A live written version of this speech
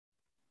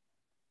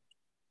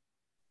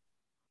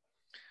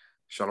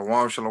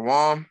Shalom,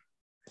 shalom.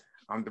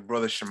 I'm the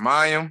brother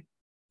Shemayim.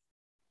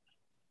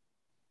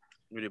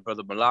 You're the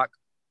brother Malak.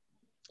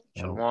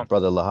 Shalom.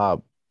 Brother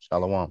Lahab.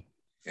 Shalom.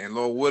 And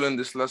Lord willing,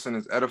 this lesson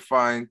is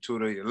edifying to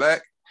the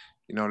elect.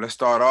 Let's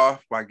start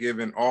off by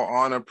giving all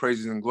honor,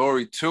 praises, and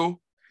glory to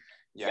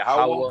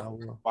Yahweh,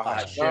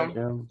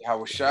 Bahashem,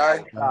 Yahweh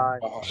Shai,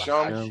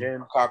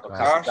 Bahashem,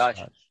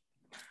 Kakakash.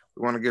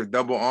 We want to give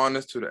double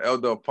honors to the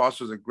elder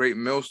apostles, a great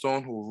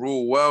millstone who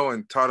ruled well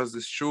and taught us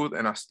this truth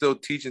and are still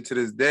teaching to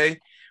this day.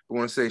 We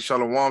want to say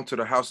shalom to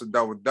the house of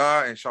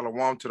Dawadah and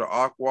shalom to the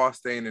Aqua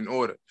staying in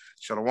order.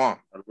 Shalom.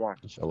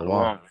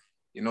 Shalom.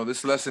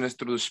 This lesson is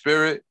through the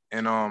spirit.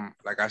 And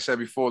like I said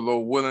before,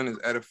 Lord willing is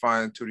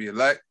edifying to the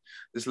elect.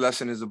 This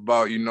lesson is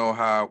about,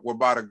 how we're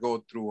about to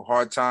go through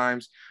hard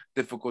times,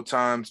 difficult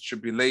times,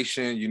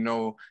 tribulation,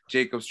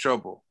 Jacob's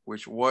trouble,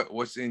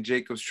 what's in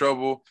Jacob's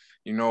trouble,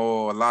 a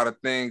lot of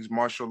things,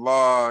 martial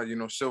law,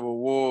 civil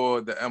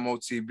war, the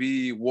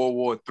MOTB, World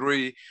War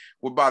III.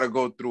 We're about to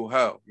go through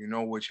hell,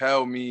 which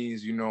hell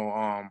means,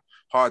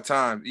 hard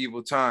times,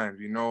 evil times,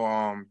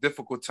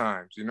 difficult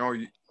times,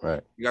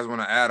 Right. You guys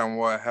want to add on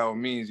what hell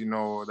means,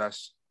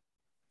 that's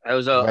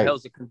Hell's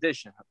a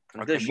condition.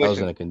 Hell's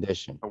in a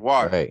condition. The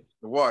water. Right.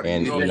 The water.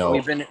 And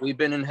we've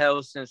been in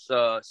hell since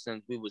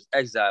we was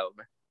exiled,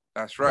 man.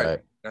 That's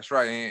right. That's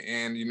right.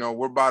 And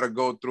we're about to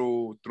go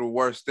through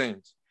worse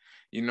things.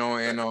 And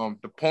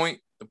the point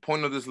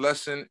of this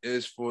lesson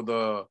is for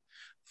the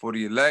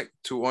elect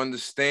to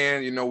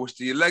understand, which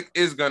the elect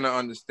is gonna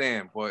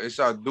understand, but it's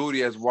our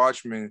duty as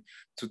watchmen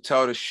to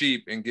tell the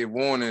sheep and give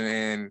warning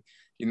and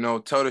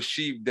tell the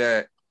sheep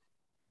that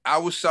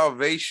our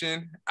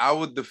salvation,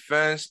 our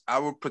defense,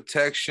 our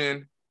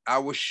protection,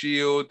 our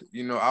shield,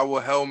 our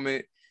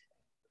helmet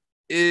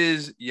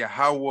is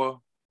Yahweh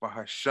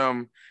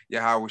Bahashem,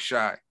 Yahweh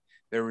Shai.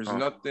 There is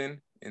nothing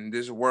in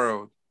this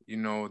world,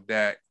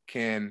 that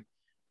can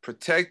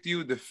protect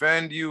you,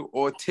 defend you,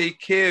 or take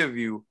care of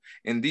you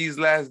in these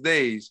last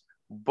days,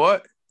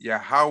 but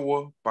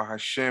Yahweh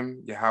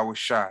Bahashem, Yahweh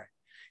Shai.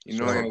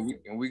 And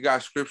we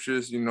got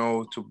scriptures,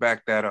 to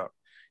back that up,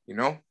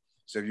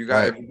 So if you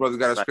if your brother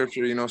got a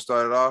scripture,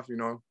 start it off,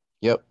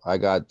 Yep, I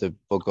got the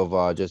book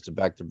of just to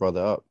back the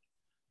brother up.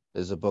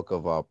 There's a book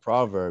of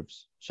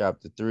Proverbs,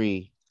 chapter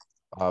 3,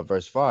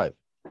 verse 5.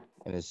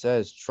 And it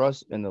says,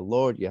 trust in the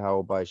Lord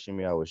Yahweh by Shem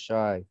Yahweh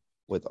Shai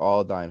with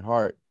all thine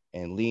heart,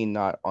 and lean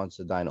not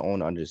unto thine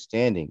own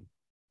understanding.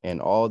 In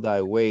all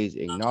thy ways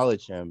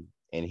acknowledge him,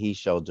 and he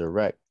shall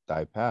direct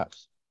thy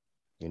paths.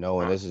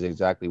 And this is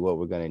exactly what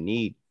we're going to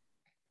need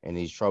in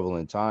these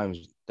troubling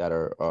times that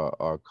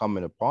are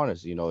coming upon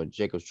us. In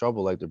Jacob's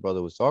trouble, like the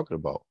brother was talking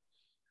about.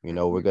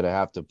 We're going to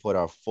have to put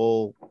our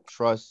full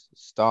trust,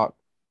 stock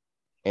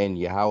in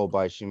Yahweh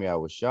by Shem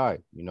Yahweh Shai.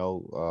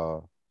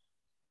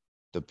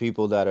 The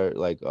people that are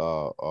like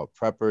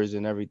preppers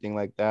and everything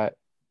like that.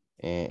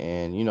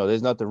 And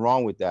there's nothing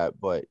wrong with that.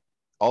 But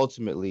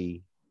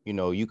ultimately,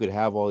 you could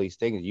have all these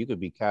things. You could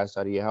be cast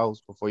out of your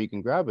house before you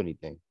can grab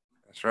anything.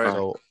 That's right.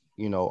 So,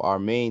 our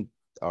main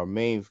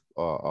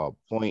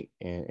point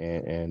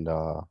and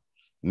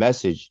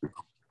message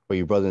for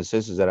you brothers and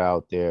sisters that are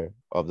out there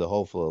of the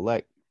hopeful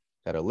elect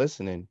that are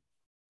listening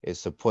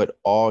is to put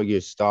all your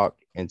stock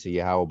into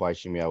Yahweh by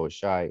Shem Yahweh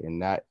Shai,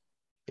 and that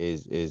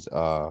is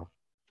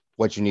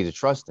what you need to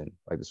trust in,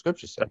 like the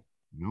scripture said.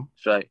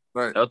 That's right.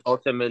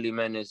 Ultimately,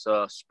 man, it's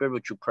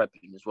spiritual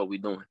prepping is what we're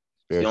doing.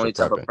 It's the only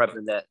type of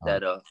prepping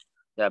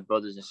that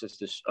brothers and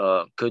sisters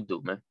could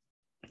do, man.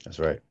 That's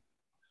right.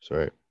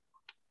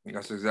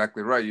 That's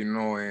exactly right.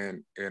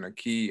 And a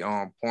key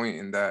point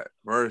in that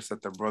verse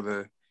that the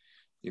brother,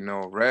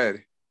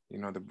 read,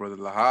 the brother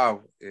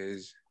Lahab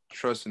is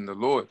trusting the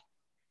Lord.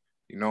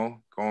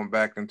 Going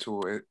back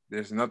into it,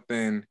 there's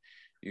nothing,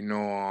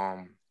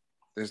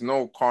 there's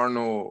no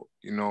carnal,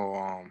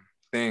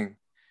 thing,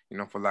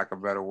 for lack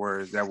of better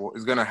words, that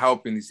is going to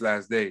help in these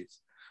last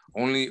days.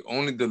 Only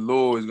the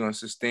Lord is going to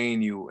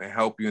sustain you and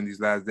help you in these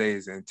last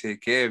days and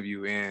take care of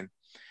you. And,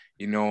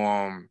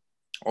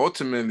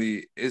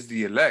 ultimately it's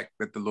the elect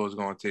that the Lord's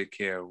going to take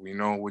care of,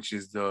 which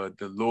is the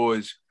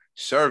Lord's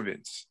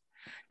servants.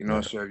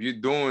 So if you're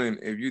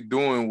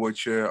doing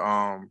what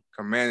you're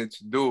commanded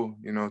to do,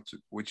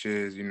 which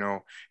is,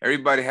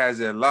 everybody has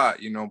their lot,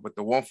 but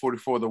the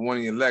 144, the one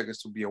in the elect is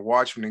to be a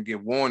watchman and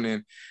give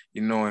warning,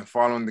 and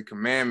following the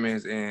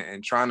commandments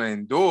and trying to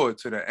endure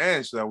to the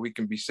end so that we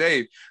can be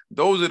saved.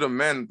 Those are the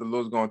men that the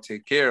Lord's going to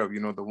take care of,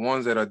 the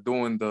ones that are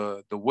doing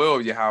the will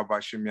of Yahweh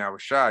by Shem Yahweh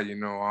Shai,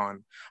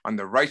 on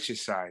the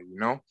righteous side,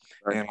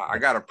 And I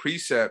got a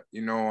precept,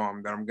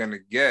 that I'm going to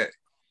get.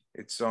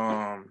 It's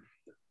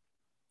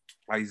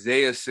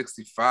Isaiah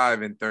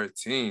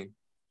 65:13.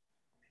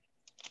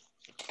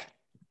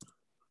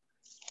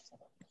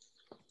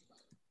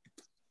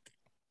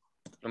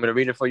 I'm going to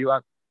read it for you,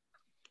 Ak.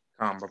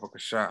 I'll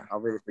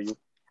read it for you.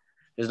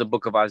 This is the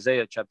book of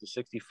Isaiah, chapter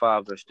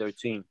 65, verse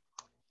 13.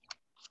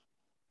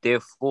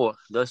 Therefore,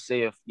 thus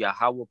saith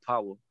Yahweh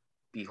power,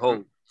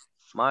 behold,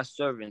 my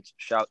servants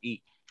shall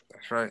eat.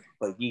 That's right.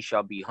 But ye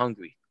shall be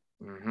hungry.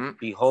 Mm-hmm.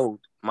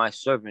 Behold, my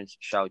servants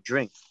shall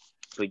drink,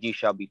 but ye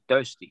shall be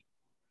thirsty.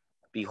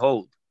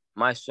 Behold,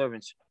 my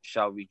servants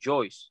shall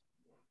rejoice,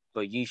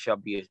 but ye shall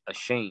be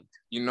ashamed.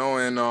 You know,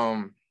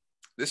 and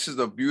this is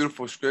a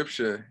beautiful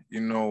scripture,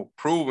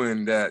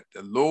 proving that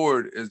the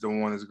Lord is the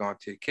one that's going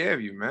to take care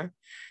of you, man.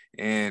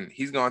 And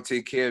he's going to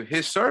take care of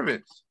his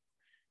servants.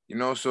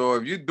 So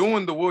if you're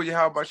doing the will of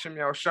Yahweh Hashem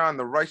Yahushua on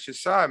the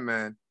righteous side,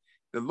 man,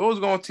 the Lord's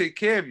going to take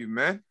care of you,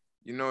 man.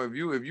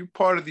 If you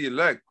part of the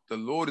elect, the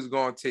Lord is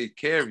going to take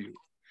care of you.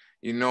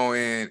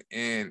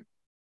 And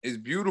it's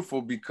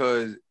beautiful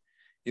because,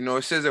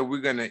 it says that we're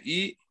going to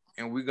eat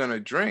and we're going to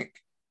drink,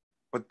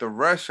 but the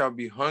rest shall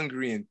be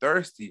hungry and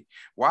thirsty.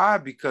 Why?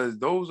 Because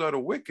those are the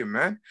wicked,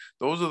 man.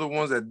 Those are the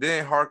ones that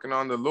didn't hearken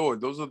on the Lord.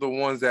 Those are the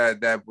ones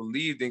that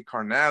believed in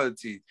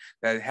carnality,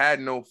 that had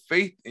no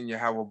faith in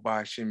Yahweh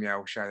Ba'ashem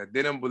Yahushua, that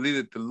didn't believe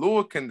that the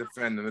Lord can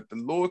defend them, that the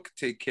Lord can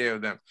take care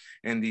of them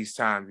in these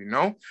times,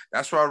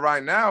 That's why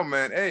right now,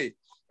 man, hey,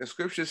 the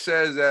scripture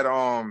says that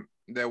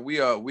we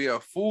are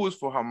fools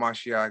for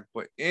Hamashiach,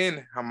 but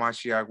in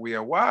Hamashiach we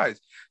are wise.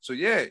 So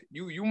yeah,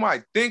 you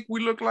might think we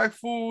look like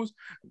fools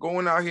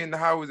going out here in the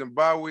highways and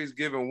byways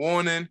giving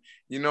warning,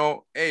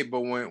 hey,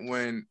 but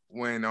when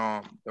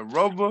the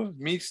rubber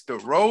meets the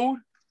road,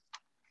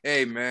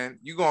 hey man,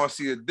 you're gonna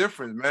see a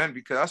difference, man,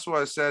 because that's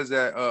why it says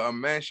that a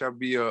man shall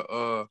be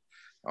how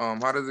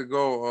does it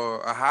go?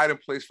 A hiding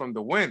place from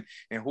the wind.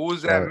 And who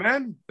is that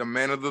man? The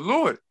man of the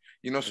Lord.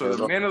 So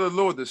the men of the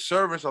Lord, the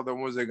servants are the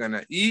ones that are going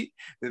to eat.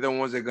 They're the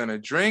ones that are going to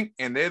drink.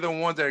 And they're the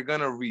ones that are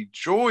going to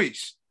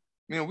rejoice.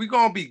 We're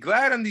going to be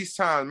glad in these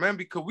times, man,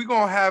 because we're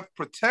going to have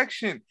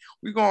protection.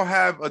 We're going to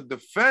have a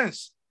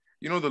defense.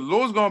 The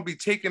Lord's going to be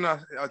taking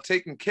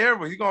care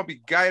of us. He's going to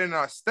be guiding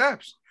our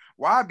steps.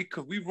 Why?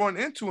 Because we run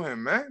into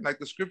him, man. Like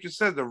the scripture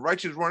says, the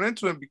righteous run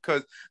into him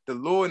because the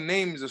Lord's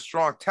name is a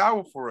strong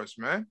tower for us,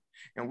 man.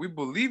 And we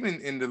believe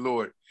in the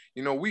Lord.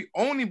 We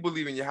only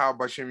believe in Yahweh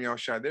B'Shem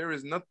Yahushua. There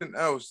is nothing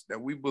else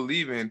that we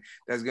believe in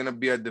that's gonna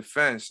be a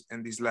defense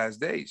in these last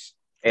days.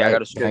 Hey, I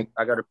got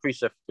a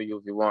precept for you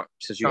if you want,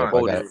 since you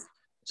quoted it.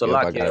 So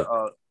I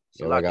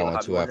got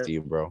one too after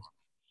you, bro.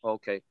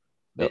 Okay.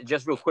 Yep.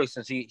 Just real quick,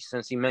 since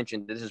he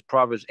mentioned this is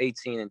Proverbs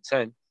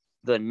 18:10.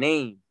 The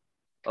name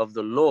of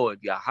the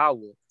Lord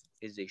Yahweh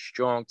is a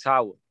strong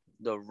tower.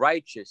 The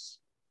righteous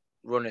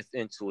runneth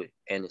into it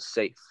and is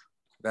safe.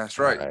 That's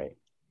right.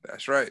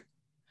 That's right.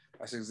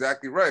 That's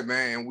exactly right,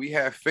 man. And we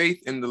have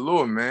faith in the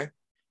Lord, man.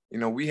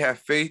 We have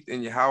faith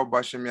in Yahweh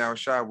B'Shem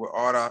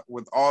Yahushua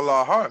with all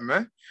our heart,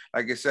 man.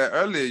 Like I said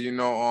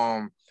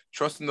earlier,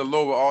 trust in the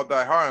Lord with all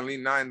thy heart and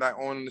lean not in thy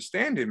own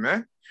understanding,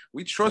 man.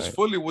 We trust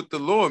fully with the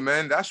Lord,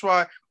 man. That's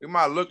why we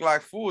might look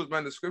like fools,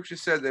 man. The scripture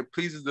says that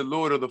pleases the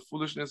Lord of the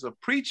foolishness of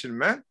preaching,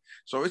 man.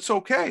 So it's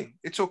okay.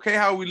 It's okay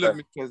how we look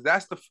because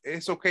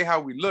it's okay how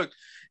we look.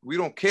 We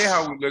don't care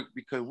how we look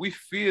because we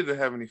fear the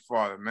Heavenly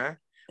Father, man.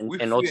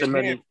 And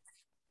ultimately,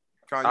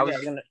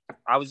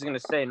 I was gonna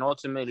say, and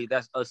ultimately,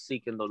 that's us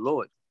seeking the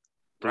Lord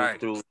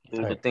through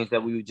the things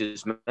that we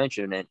just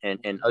mentioned,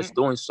 and us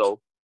doing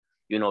so.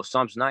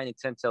 Psalms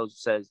 9:10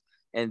 says,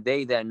 "And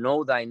they that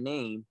know thy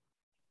name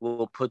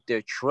will put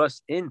their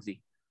trust in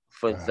thee,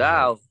 for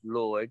thou,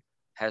 Lord,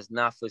 has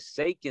not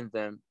forsaken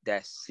them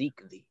that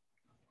seek thee."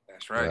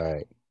 That's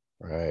right.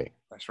 Right.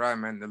 That's right,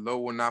 man. The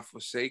Lord will not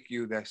forsake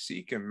you that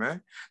seek him,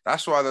 man.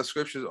 That's why the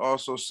scriptures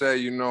also say,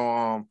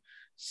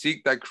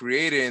 seek thy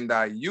creator in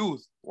thy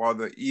youth while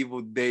the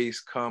evil days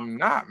come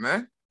not,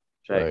 man.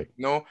 Right.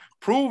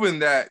 Proving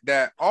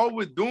that all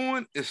we're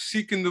doing is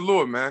seeking the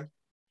Lord, man.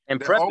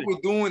 And all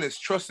we're doing is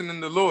trusting in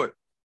the Lord.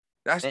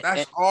 That's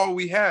all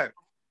we have.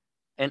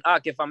 And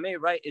if I may,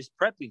 it's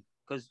prepping,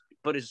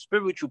 but it's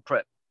spiritual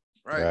prep.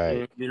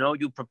 Right.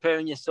 You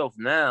preparing yourself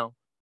now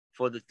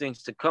for the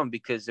things to come,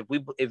 because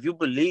if you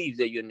believe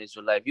that you're an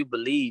Israelite, if you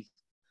believe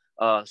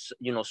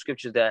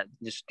scriptures, that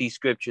these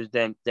scriptures,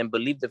 then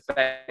believe the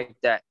fact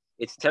that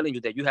it's telling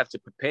you that you have to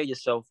prepare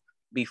yourself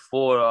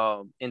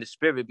before in the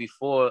spirit,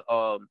 before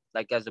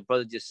like as the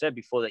brother just said,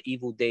 before the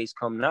evil days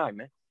come nigh,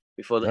 man.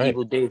 Before the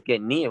evil days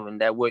get near,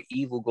 and that word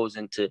evil goes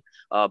into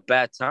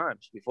bad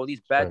times. Before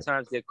these bad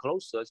times get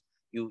close to us,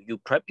 you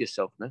prep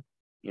yourself, man.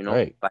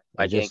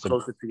 By getting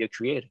closer to your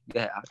creator.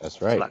 Yeah,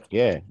 that's right.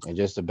 Yeah. And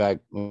just to back,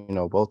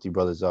 both you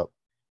brothers up,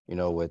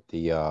 with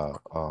the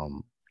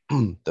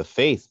the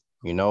faith,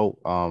 in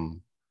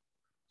the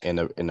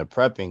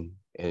prepping,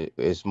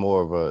 it's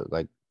more of a,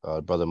 like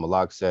Brother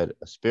Malak said,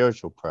 a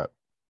spiritual prep.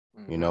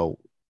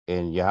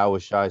 And Yahweh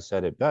Shai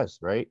said it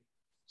best, right?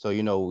 So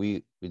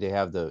they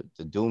have the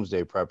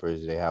doomsday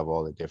preppers. They have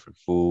all the different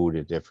food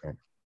and different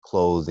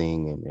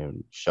clothing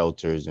and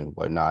shelters and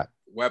whatnot,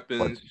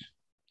 weapons.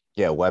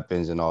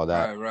 Weapons and all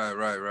that.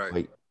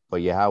 Right.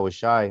 But Yahweh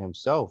Shai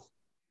himself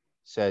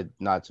said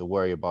not to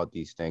worry about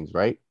these things,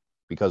 right?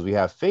 Because we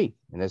have faith,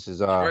 and this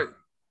is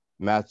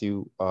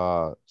Matthew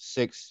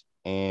 6,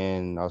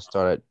 and I'll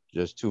start at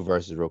just 2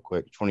 verses real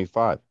quick,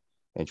 25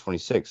 and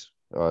 26.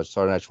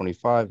 Starting at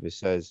 25, it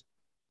says,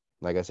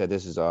 like I said,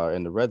 this is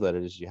in the red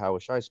letter, this is Yahweh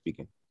Shai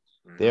speaking.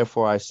 Mm-hmm.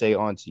 Therefore I say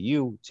unto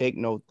you, take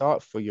no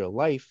thought for your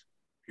life,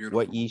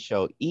 what ye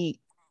shall eat,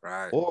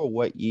 or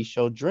what ye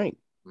shall drink,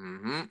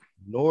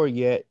 Nor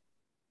yet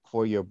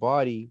for your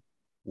body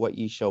what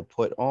ye shall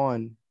put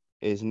on.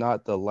 Is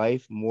not the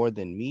life more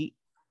than meat,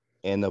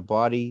 and the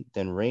body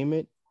than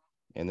raiment?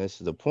 And this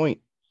is the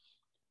point.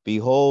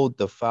 Behold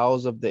the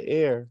fowls of the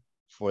air,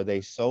 for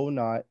they sow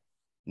not,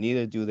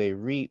 neither do they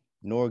reap,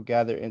 nor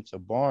gather into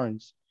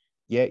barns,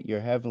 yet your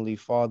heavenly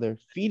Father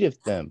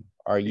feedeth them.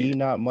 Are ye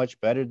not much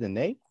better than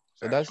they?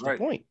 So That's that's the right.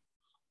 point,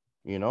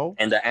 you know?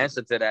 And the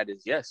answer to that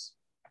is yes.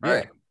 Yeah,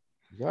 Right.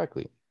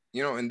 exactly.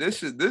 You know, and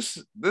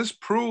this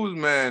proves,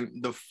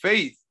 man, the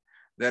faith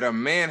that a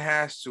man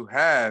has to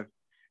have,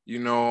 you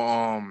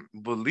know,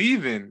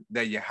 believing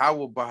that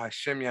Yahweh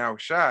Bahashem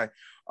Yahushai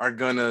are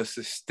gonna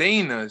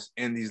sustain us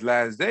in these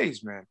last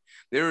days, man.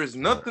 There is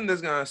nothing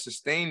that's gonna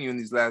sustain you in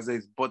these last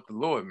days but the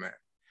Lord, man.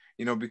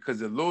 You know, because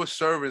the Lord's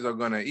servants are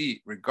gonna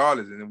eat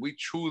regardless, and we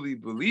truly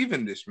believe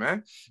in this,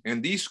 man.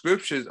 And these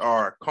scriptures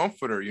are a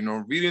comforter. You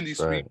know, reading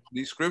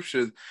these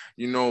scriptures,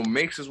 you know,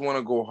 makes us want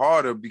to go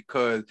harder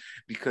because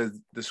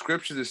the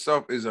scriptures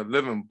itself is a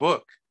living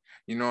book.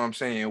 You know what I'm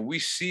saying? And we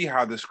see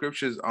how the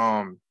scriptures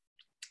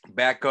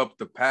back up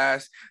the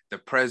past, the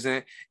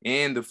present,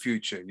 and the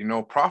future, you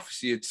know,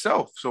 prophecy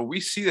itself. So we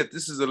see that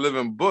this is a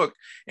living book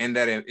and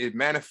that it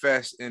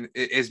manifests and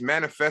it is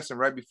manifesting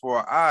right before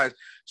our eyes.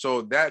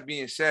 So that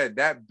being said,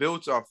 that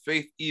builds our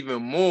faith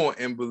even more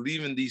in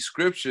believing these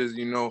scriptures,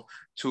 you know,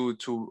 to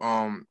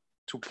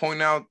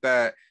point out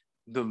that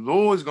the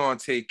Lord is going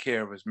to take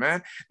care of us,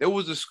 man. There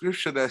was a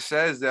scripture that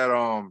says that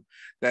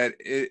that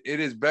it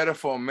is better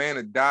for a man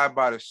to die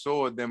by the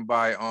sword than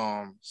by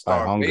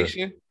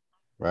starvation.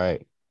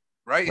 Right.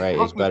 Right, Right.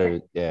 It's better.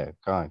 Yeah.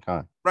 Con.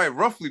 Right,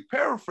 roughly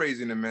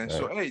paraphrasing it, man. Right.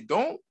 So hey,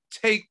 don't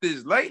take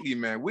this lightly,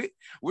 man.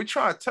 We're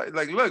trying to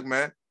like, look,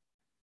 man.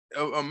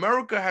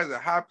 America has a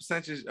high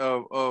percentage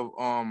of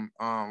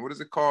what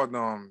is it called?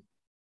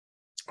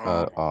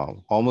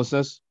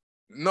 Homelessness.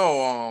 No,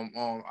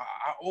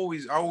 I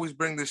always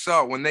bring this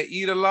up when they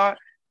eat a lot.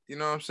 You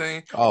know what I'm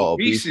saying? Oh,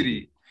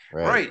 Obesity.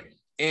 Right.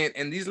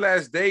 And these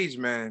last days,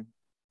 man,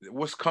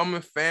 what's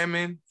coming,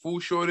 famine,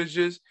 food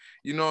shortages,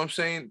 you know what I'm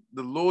saying?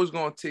 The Lord's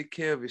gonna take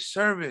care of his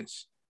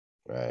servants.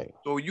 Right.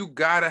 So you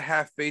gotta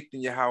have faith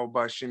in Yahweh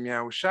B'Shem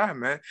Yahushai,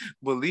 man.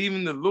 Believe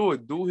in the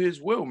Lord, do his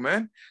will,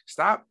 man.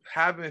 Stop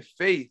having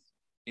faith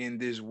in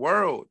this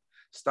world.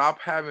 Stop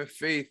having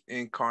faith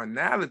in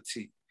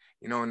carnality.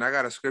 You know, and I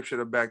got a scripture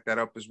to back that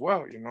up as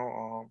well. You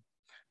know,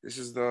 this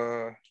is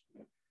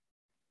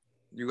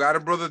you got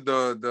it, brother,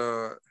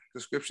 the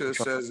scripture that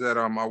says that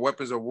our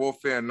weapons of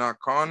warfare are not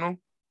carnal.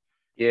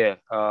 Yeah.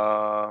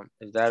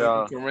 Is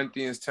that 2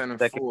 Corinthians 10 and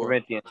 2 4.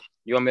 Corinthians?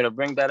 You want me to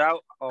bring that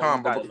out? Or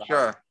you got it,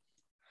 Lahab?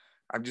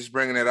 I'm just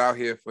bringing it out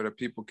here for the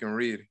people can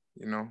read,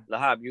 you know.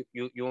 Lahab,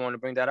 you want to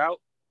bring that out?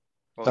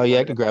 Oh yeah,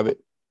 I can grab it.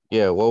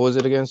 Yeah, what was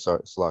it again?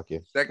 Sorry,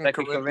 Slakia. 2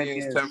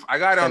 Corinthians 10. I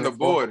got it on the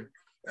board.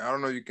 I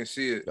don't know if you can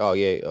see it. Oh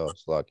yeah,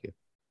 Slakia.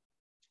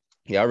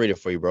 Yeah, I'll read it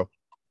for you, bro.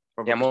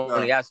 Yeah, I'm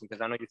only asking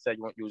because I know you said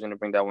you was going to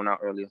bring that one out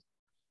earlier.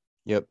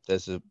 Yep,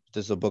 this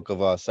is a book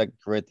of 2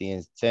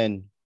 Corinthians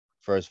 10,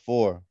 verse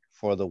 4.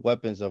 For the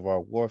weapons of our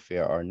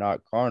warfare are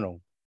not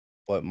carnal,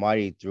 but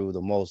mighty through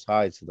the Most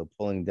High to the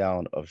pulling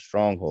down of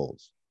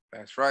strongholds.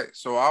 That's right.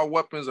 So our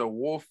weapons of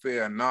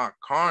warfare are not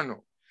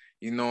carnal,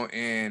 you know,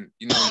 and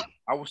you know,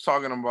 I was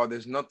talking about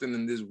there's nothing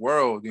in this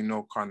world, you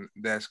know,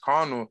 that's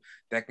carnal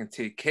that can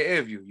take care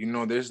of you. You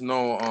know, there's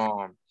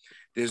no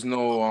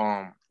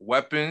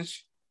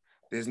weapons.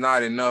 There's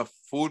not enough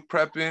food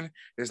prepping.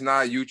 There's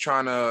not you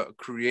trying to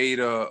create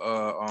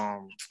a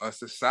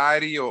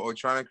society or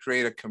trying to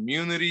create a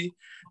community.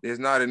 There's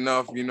not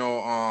enough, you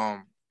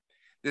know,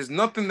 there's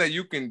nothing that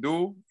you can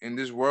do in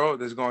this world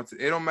that's going to,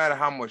 it don't matter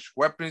how much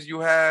weapons you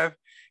have,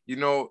 you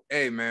know,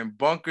 hey man,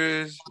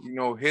 bunkers, you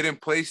know, hidden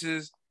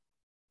places,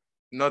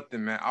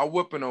 nothing, man. Our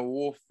weapon of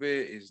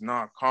warfare is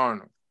not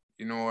carnal.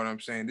 You know what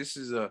I'm saying? This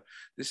is a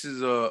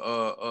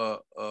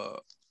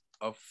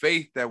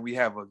faith that we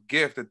have, a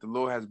gift that the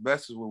Lord has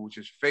blessed us with, which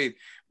is faith,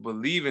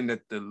 believing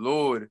that the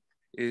Lord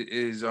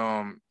is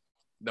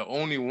the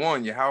only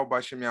one, Yahweh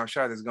B'Shem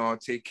Yahushua, that's going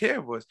to take care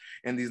of us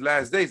in these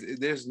last days.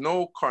 There's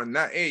no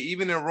carnal. Hey,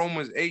 even in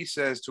Romans 8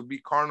 says to be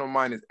carnal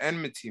mind is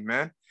enmity,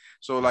 man.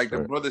 So like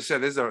the brother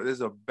said, there's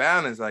a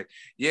balance. Like,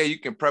 yeah, you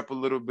can prep a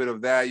little bit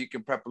of that. You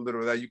can prep a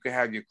little of that. You can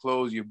have your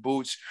clothes, your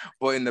boots.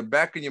 But in the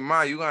back of your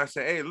mind, you're going to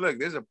say, hey, look,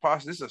 there's a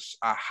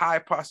high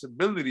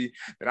possibility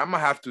that I'm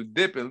going to have to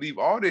dip and leave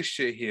all this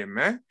shit here,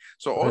 man.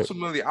 So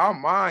ultimately, our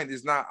mind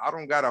is not, I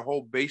don't got a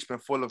whole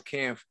basement full of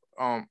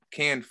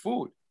canned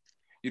food.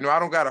 You know, I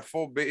don't got a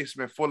full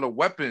basement full of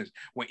weapons.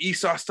 When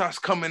Esau starts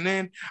coming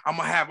in, I'm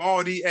going to have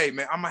all these, hey,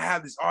 man, I'm going to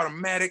have this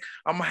automatic.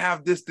 I'm going to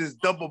have this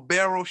double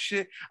barrel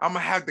shit. I'm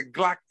going to have the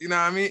Glock, you know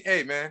what I mean?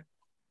 Hey, man,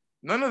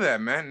 none of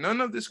that, man.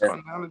 None of this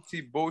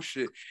carnality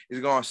bullshit is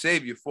going to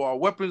save you. For our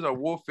weapons of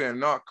warfare are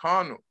not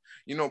carnal.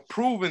 You know,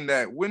 proving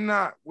that we're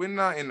not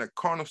in a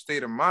carnal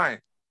state of mind.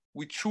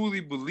 We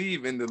truly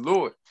believe in the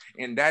Lord.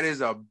 And that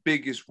is our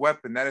biggest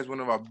weapon. That is one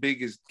of our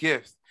biggest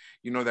gifts,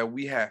 you know, that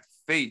we have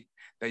faith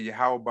that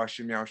Yahweh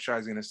B'Shem Yahushua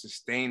is going to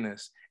sustain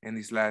us in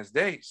these last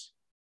days.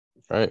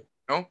 Right.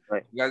 No?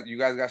 Right. You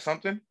guys got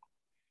something?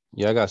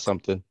 Yeah, I got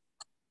something.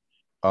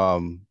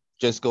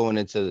 Just going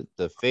into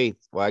the faith.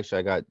 Well,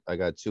 actually, I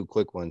got two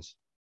quick ones.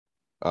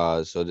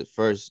 So the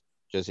first,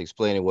 just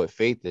explaining what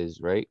faith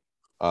is, right?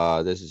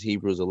 This is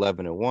Hebrews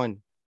 11:1.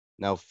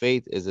 Now,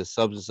 faith is the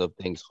substance of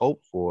things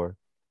hoped for,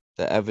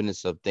 the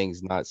evidence of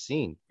things not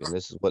seen. And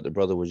this is what the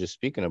brother was just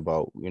speaking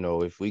about. You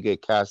know, if we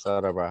get cast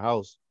out of our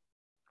house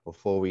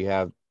before we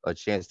have a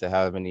chance to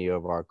have any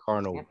of our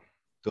carnal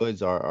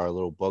goods, our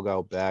little bug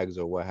out bags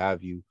or what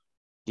have you,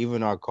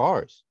 even our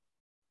cars,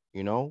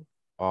 you know,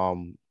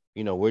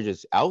 we're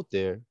just out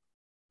there.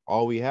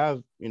 All we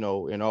have, and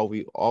all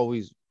we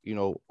always,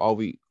 all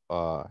we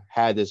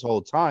had this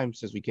whole time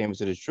since we came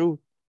into this truth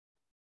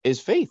is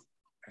faith,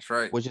 That's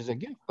right. which is a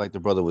gift, like the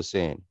brother was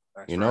saying.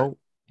 That's You right. know,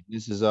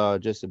 this is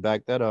just to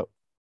back that up.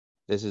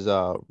 This is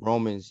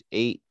Romans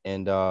 8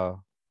 and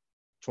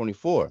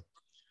 24.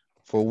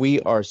 For we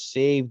are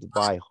saved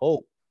by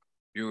hope,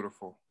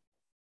 Beautiful.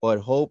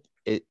 but hope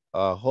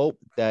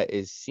that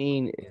is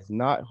seen is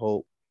not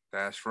hope.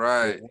 That's For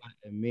right. what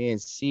a man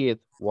seeth,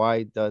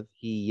 why doth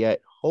he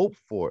yet hope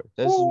for?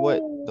 This is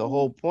what the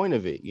whole point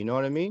of it. You know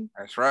what I mean?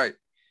 That's right.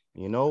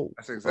 You know,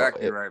 That's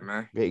exactly right,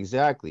 man.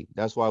 exactly.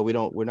 That's why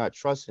we're not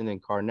trusting in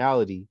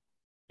carnality,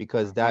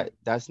 because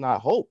that's not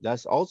hope.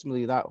 That's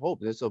ultimately not hope.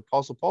 That's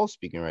Apostle Paul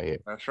speaking right here.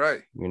 That's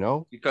right. You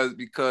know, because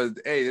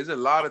hey, there's a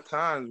lot of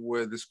times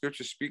where the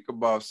scriptures speak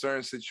about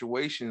certain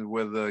situations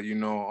where the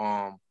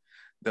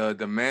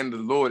man of the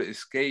Lord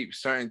escaped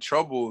certain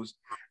troubles,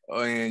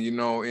 and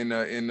in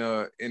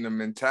a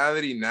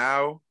mentality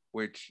now,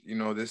 which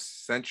this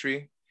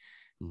century,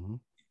 mm-hmm.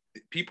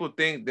 people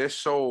think they're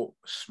so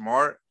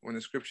smart when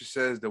the scripture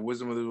says the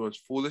wisdom of the Lord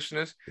is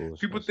foolishness.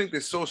 People think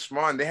they're so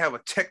smart and they have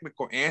a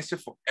technical answer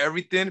for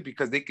everything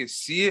because they can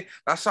see it.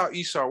 That's how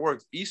Esau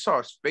works. Esau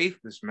is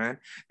faithless, man.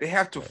 They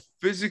have to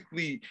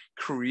physically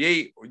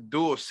create or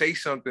do or say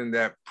something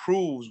that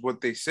proves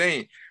what they're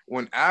saying.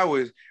 When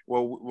ours,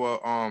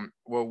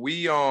 what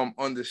we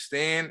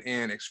understand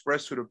and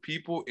express to the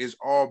people is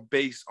all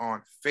based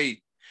on faith.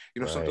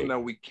 Something that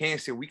we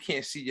can't say. We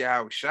can't see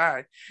Yahweh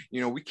Shai.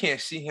 We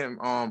can't see him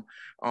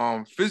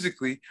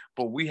physically,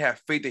 but we have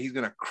faith that he's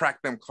gonna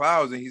crack them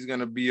clouds and he's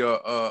gonna be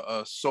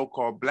a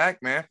so-called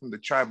black man from the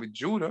tribe of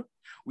Judah.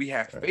 We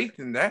have faith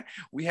in that.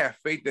 We have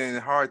faith that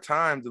in hard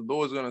times the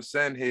Lord's gonna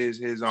send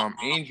his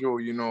angel,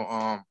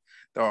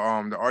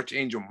 the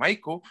archangel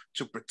Michael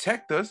to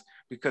protect us,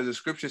 because the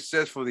scripture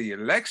says for the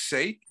elect's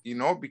sake,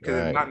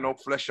 because if not, no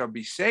flesh shall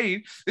be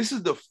saved. This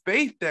is the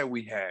faith that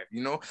we have.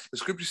 The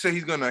scripture says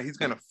he's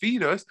gonna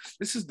feed us.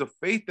 This is the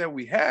faith that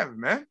we have,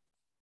 man.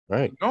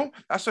 Right.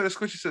 That's why the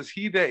scripture says,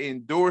 he that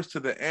endures to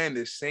the end,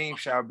 the same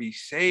shall be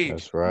saved.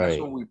 That's right.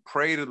 That's what we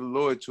pray to the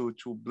Lord to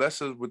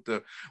bless us with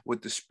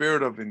the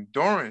spirit of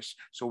endurance,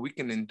 so we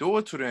can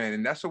endure to the end.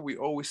 And that's what we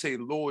always say,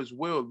 Lord's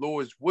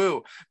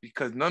will,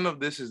 because none of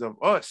this is of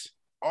us.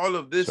 All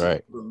of this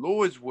is the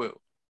Lord's will.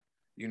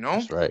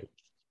 That's right.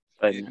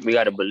 And we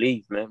gotta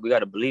believe, man. We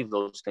gotta believe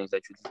those things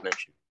that you just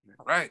mentioned.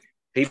 Right.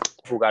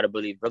 People gotta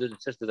believe. Brothers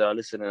and sisters that are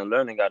listening and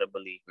learning gotta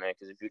believe, man.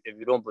 Because if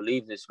you don't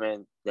believe this,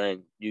 man,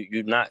 then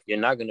you're not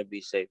gonna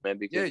be safe, man.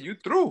 Because you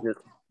through.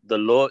 The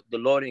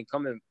Lord ain't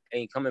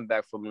coming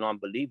back from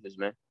non-believers,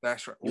 man.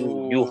 That's right.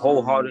 You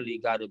wholeheartedly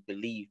gotta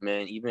believe,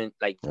 man, even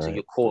like to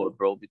your core,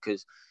 bro,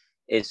 because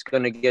it's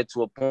gonna get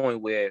to a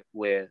point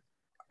where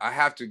I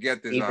have to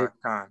get this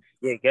time.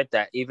 Yeah, get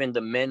that. Even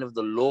the men of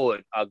the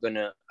Lord are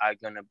gonna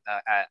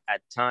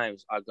at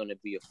times are gonna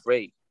be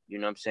afraid. You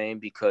know what I'm saying?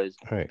 Because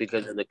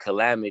of the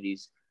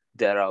calamities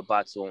that are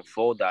about to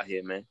unfold out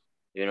here, man.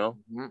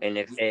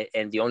 And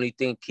and the only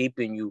thing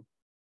keeping you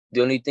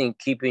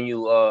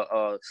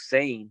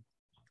sane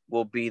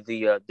will be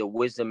the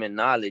wisdom and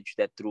knowledge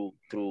that through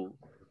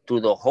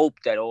the hope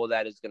that all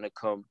that is gonna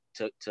come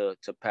to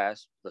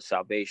pass, the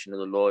salvation of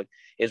the Lord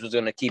is what's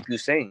gonna keep you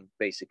sane,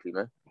 basically,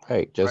 man.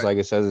 Right. Just like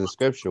it says in the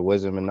scripture,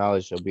 wisdom and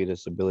knowledge shall be the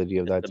stability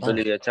of that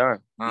time.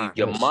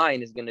 Your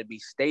mind is gonna be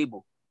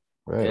stable.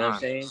 Right. You know what I'm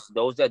saying?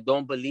 Those that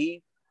don't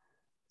believe,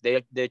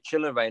 they're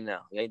chilling right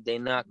now. They're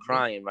not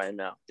crying right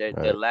now. They're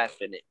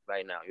laughing it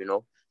right now,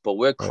 But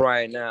we're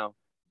crying now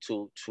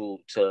to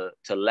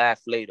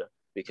laugh later,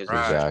 because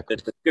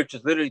the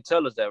scriptures literally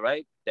tell us that,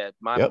 right? That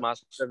my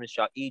servants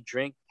shall eat,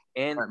 drink,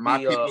 and my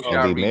people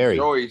shall be merry,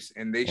 rejoice,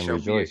 and they shall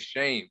be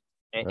ashamed.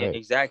 And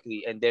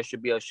exactly, and there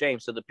should be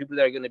ashamed. So the people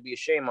that are going to be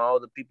ashamed are all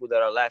the people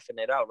that are laughing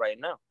it out right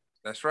now.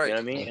 That's right. You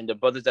know what I mean? And the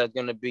brothers that are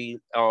going to be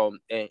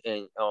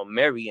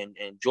merry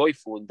and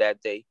joyful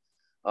that day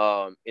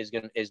is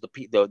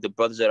the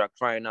brothers that are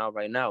crying out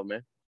right now,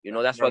 man.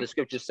 That's why the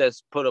scripture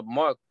says, put up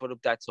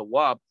that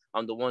tawab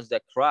on the ones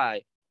that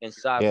cry and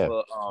sigh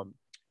for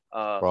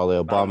all the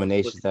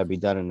abominations that be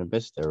done in the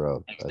midst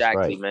thereof.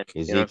 Exactly, man.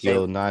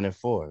 Ezekiel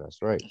 9:4.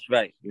 That's right. That's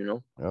right.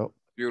 Yep.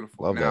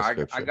 Beautiful. Love now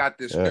I got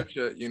this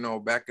scripture,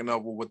 backing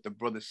up with what the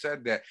brother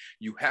said, that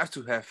you have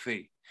to have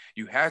faith.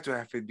 You have to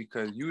have faith,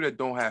 because you that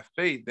don't have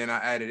faith, then I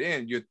added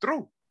in, you're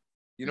through.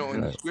 You know,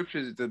 in the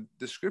scriptures,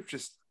 the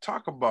scriptures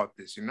talk about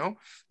this, you know.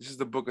 This is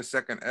the book of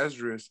 2nd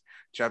Ezra,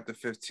 chapter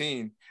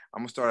 15. I'm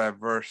going to start at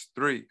verse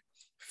 3.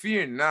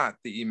 Fear not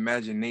the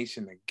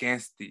imagination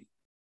against thee.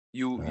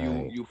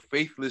 You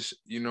faithless,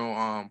 you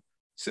know,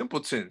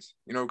 simpletons,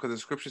 you know, because the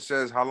scripture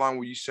says, how long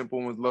will you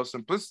simple with love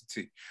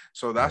simplicity?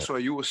 So that's why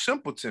you were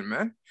simpleton,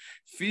 man.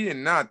 Fear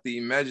not the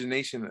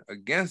imagination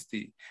against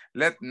thee.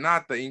 Let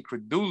not the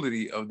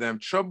incredulity of them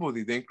trouble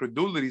thee. The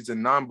incredulity is a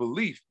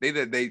non-belief. They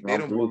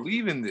don't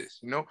believe in this,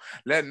 you know.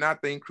 Let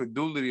not the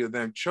incredulity of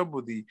them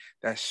trouble thee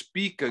that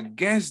speak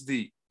against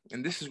thee.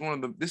 And this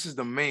is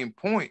the main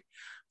point.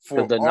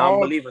 For the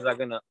non-believers are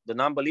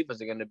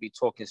gonna be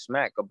talking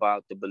smack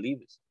about the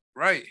believers.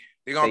 Right.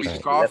 They're going to be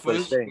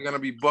scoffers. They're going to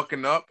be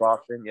bucking up.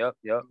 Scoffing, yep.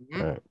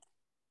 Mm-hmm. Right.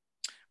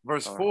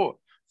 Verse 4.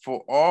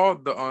 For all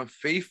the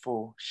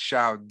unfaithful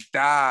shall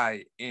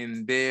die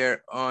in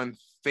their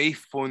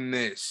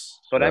unfaithfulness.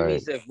 So that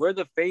means if we're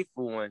the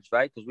faithful ones,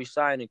 right? Because we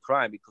sign and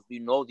crying because we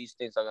know these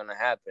things are going to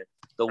happen.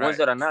 The ones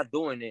that are not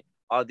doing it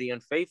are the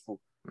unfaithful.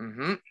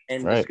 Mm-hmm.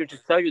 And the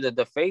scriptures tell you that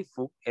the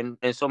faithful, in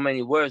so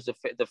many words,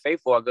 the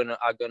faithful are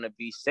gonna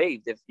be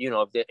saved if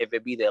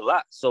it be their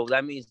lot. So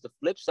that means the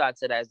flip side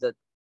to that is that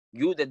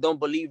you that don't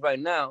believe right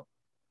now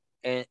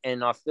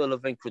and are full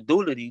of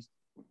incredulity,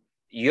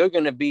 you're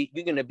gonna be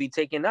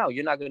taken out.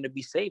 You're not gonna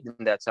be saved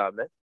in that time,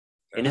 man.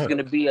 And it's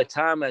gonna be a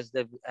time as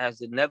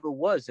it never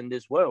was in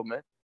this world,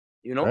 man.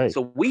 You know,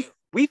 so we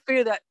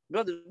fear that,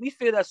 brothers. We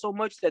fear that so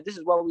much that this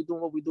is why we're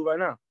doing what we do right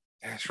now.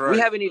 That's right. We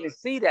haven't even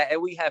seen that,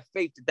 and we have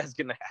faith that that's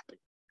gonna happen.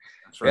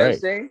 That's right. You know what I'm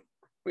saying?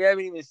 We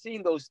haven't even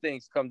seen those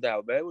things come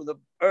down, man. When the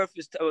earth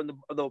is telling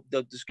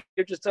the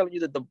scriptures telling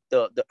you that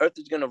the earth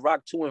is gonna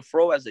rock to and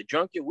fro as a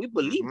junket. We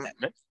believe that,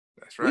 man.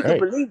 That's right. We can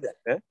believe that,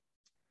 man.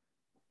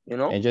 You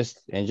know, and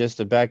just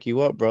to back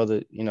you up,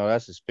 brother, you know,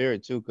 that's the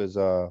spirit too, because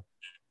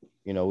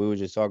you know, we were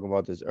just talking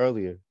about this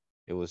earlier.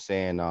 It was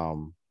saying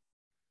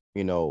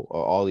you know,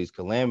 all these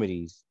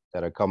calamities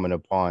that are coming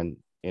upon,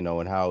 you know,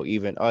 and how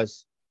even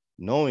us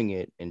knowing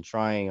it and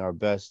trying our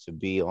best to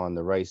be on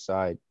the right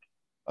side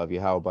of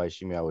Yahweh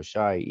Shemi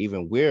Awashai,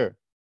 even we're,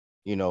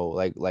 you know,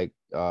 like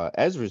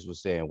Ezra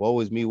was saying, woe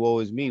is me,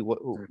 what,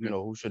 you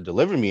know, who should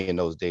deliver me in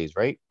those days,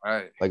 right?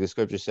 Right. Like the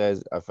scripture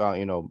says, I found,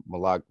 you know,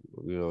 Malak,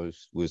 you know,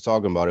 we was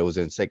talking about it, was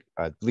in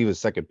I believe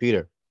it's 2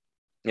 Peter.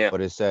 Yeah.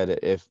 But it said,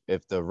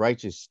 if the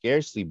righteous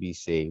scarcely be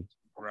saved,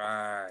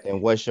 right,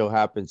 then what shall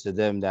happen to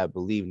them that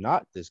believe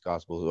not this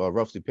gospel? Or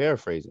roughly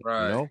paraphrasing, you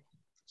know?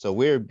 So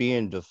we're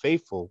being the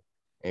faithful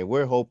and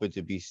we're hoping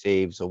to be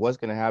saved. So what's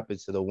going to happen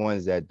to the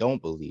ones that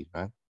don't believe,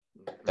 man?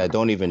 That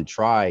don't even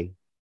try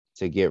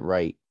to get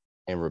right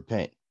and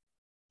repent?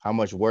 How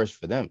much worse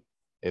for them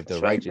if the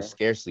righteous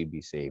scarcely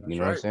be saved? You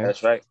know what I'm saying?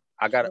 That's right.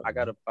 I got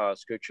a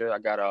scripture. I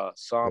got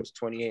Psalms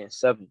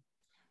 28:7.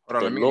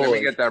 Hold on, let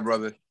me get that,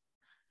 brother.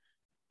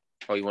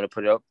 Oh, you want to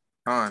put it up?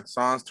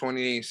 Psalms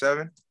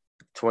 28:7.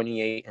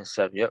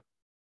 28:7. Yep.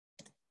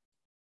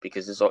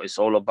 Because it's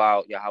all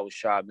about Yahweh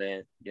Shah,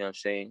 man. You know what I'm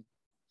saying?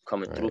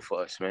 Coming through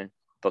for us, man.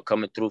 But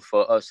coming through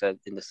for us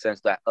in the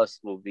sense that us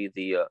will be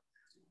the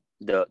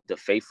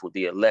faithful,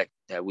 the elect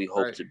that we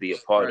hope to be a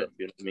part of.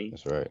 You know what I mean?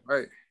 That's right.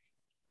 Right.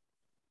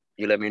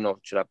 You let me know.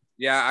 Should I?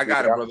 Yeah, I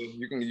got it, brother.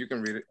 You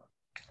can read it.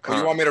 Oh,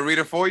 you want me to read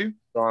it for you?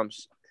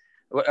 Psalms.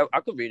 Well, I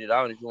could read it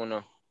out if you want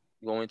to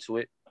go into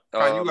it.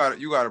 You got it.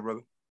 You got it,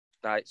 brother.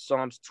 All right.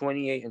 Psalms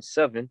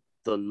 28:7.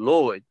 The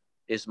Lord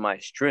is my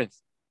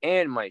strength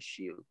and my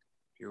shield.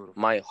 Beautiful.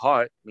 My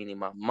heart, meaning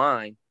my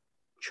mind,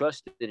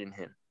 trusted in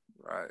him.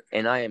 Right.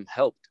 And I am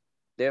helped.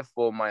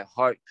 Therefore, my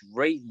heart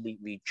greatly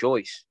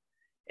rejoiced,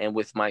 and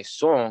with my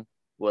song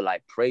will I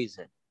praise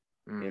him.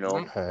 You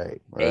know,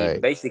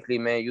 and basically,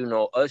 man, you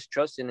know, us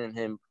trusting in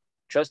him,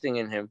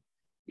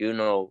 you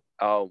know,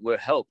 we're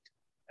helped,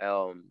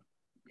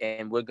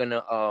 and we're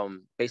gonna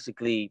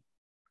basically,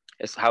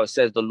 it's how it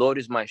says, the Lord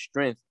is my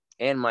strength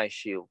and my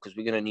shield, because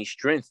we're gonna need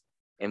strength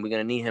and we're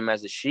gonna need him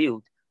as a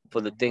shield for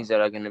the things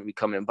that are gonna be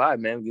coming by,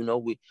 man. You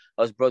know,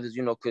 us brothers,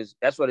 you know, because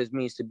that's what it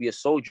means to be a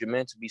soldier,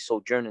 man, to be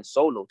sojourning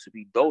solo, to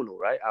be dolo,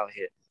 right, out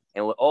here.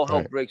 And when all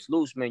hell breaks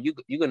loose, man,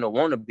 you're gonna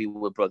want to be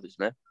with brothers,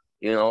 man.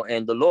 You know,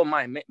 and the Lord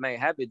might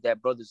have it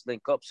that brothers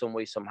link up some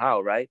way,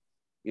 somehow, right?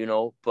 You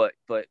know, but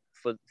for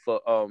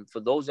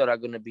those that are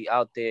gonna be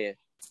out there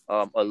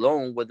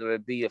alone, whether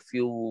it be a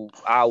few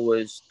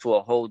hours to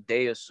a whole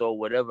day or so,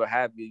 whatever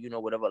have you, you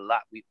know, whatever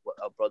lot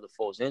a brother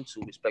falls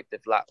into,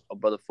 respective lot a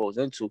brother falls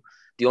into,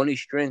 the only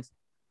strength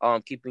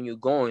keeping you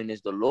going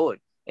is the Lord,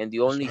 and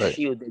the only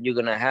shield that you're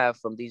gonna have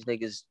from these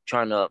niggas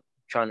trying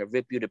to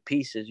rip you to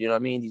pieces, you know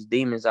what I mean? These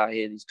demons out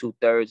here, these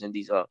 2/3, and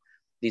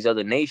these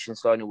other nations,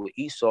 starting with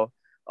Esau,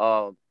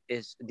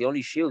 is the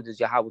only shield is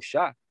Yahweh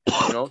Shah.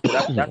 You know, so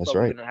that's why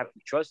we're gonna have to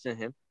trust in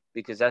him,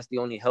 because that's the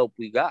only help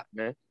we got,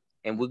 man.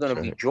 And we're gonna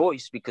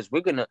rejoice, because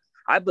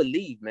I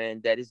believe,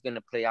 man, that it's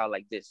gonna play out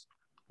like this.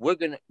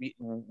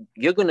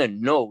 You're gonna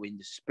know in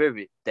the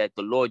spirit that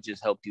the Lord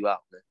just helped you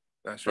out, man.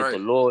 That's that right. The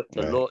Lord,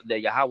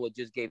 that Yahweh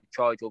just gave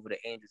charge over the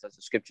angels, as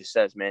the scripture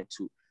says, man,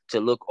 to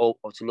look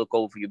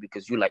over you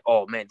because you're like,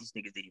 oh man, these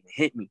niggas didn't even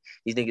hit me.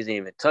 These niggas didn't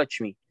even touch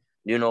me.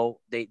 You know,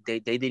 they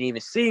didn't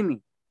even see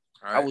me.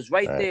 Right. I was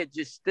right there,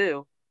 just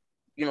still,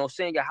 you know,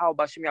 saying how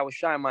about Shimmy, I was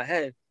shying my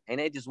head, and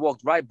they just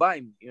walked right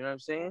by me. You know what I'm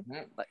saying?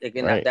 Like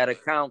again, that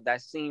account,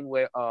 that scene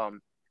where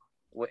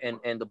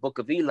in the Book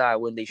of Eli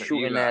when they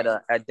shooting at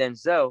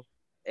Denzel,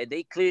 and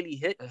they clearly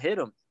hit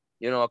him,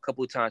 you know, a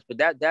couple of times. But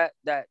that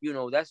you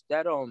know,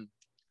 that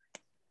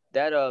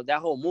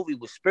whole movie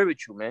was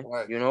spiritual, man.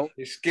 Right. You know,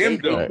 It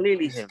skimmed they them.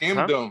 clearly It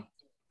skimmed them.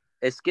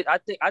 I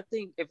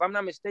think if I'm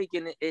not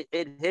mistaken, it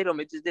hit him.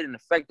 It just didn't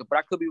affect him, but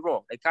I could be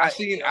wrong. Like, I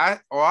see.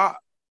 That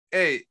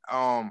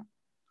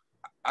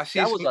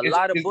was a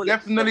lot of bullets.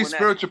 It's definitely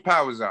spiritual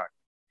powers out.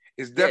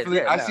 It's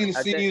definitely. I seen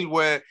the scenes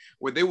where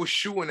they were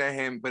shooting at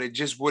him, but it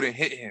just wouldn't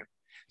hit him.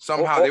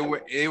 Somehow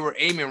they were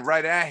aiming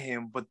right at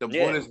him, but the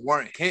bullets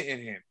weren't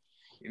hitting him.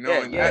 You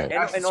know,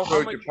 that's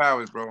spiritual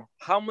powers, bro.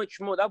 How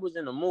much more that was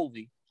in the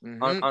movie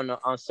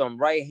on some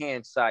right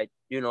hand side,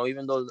 you know,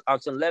 even though on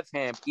some left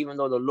hand, even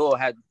though the Lord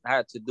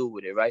had to do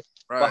with it, right?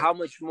 But how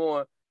much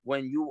more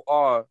when you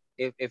are,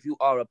 if you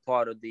are a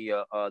part of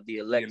the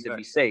elect to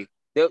be saved,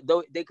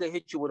 they could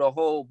hit you with a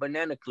whole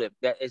banana clip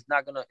that is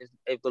not gonna.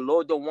 If the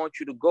Lord don't want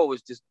you to go,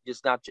 it's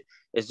just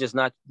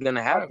not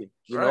gonna happen,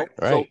 you know.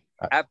 So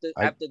after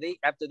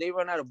they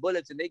run out of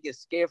bullets and they get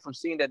scared from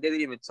seeing that they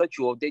didn't even touch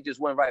you, or they just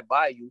went right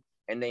by you,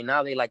 and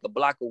now they like a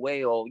block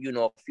away, or you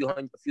know,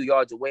 a few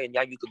yards away, and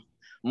now you could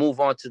move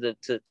on to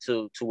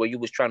where you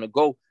was trying to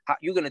go. How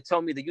you gonna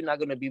tell me that you're not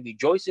gonna be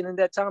rejoicing in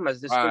that time, as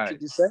the scripture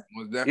just said?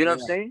 You know what I'm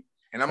saying?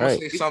 And I'm gonna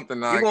say something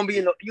like you're gonna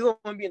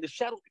be in the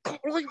shadow.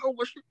 You know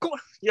what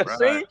I'm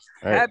saying?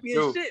 Happy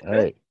and shit,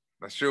 man.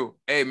 That's true.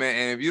 Hey man,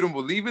 and if you don't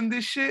believe in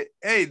this shit,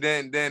 hey,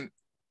 then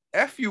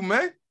F you,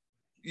 man.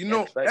 You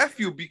know, F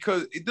you,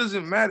 because it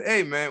doesn't matter.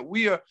 Hey man,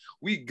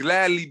 we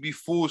gladly be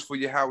fools for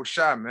Yahweh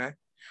Shai, man.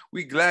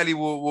 We gladly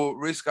will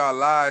risk our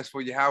lives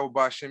for Yahweh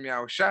Ba'Shem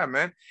Yahweh Shai,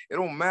 man. It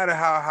don't matter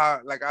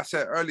how, like I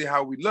said earlier,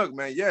 how we look,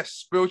 man. Yes,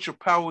 spiritual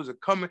powers are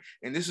coming,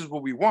 and this is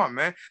what we want,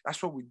 man.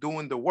 That's what we're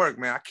doing the work,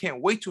 man. I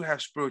can't wait to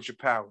have spiritual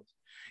powers.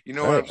 You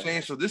know what I'm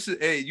saying? So this is,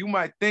 hey, you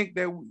might think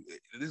that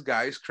this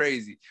guy is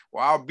crazy.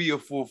 Well, I'll be a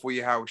fool for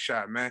Yahweh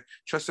Shai, man.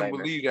 Trust and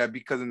believe that,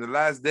 because in the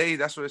last days,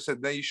 that's what it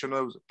said, then you shall know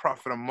there was a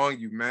prophet among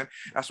you, man.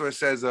 That's what it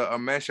says, a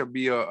man shall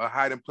be a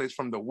hiding place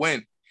from the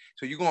wind.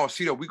 So you're going to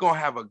see that we're going to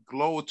have a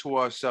glow to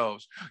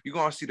ourselves. You're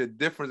going to see the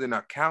difference in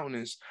our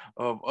countenance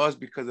of us,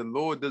 because the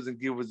Lord doesn't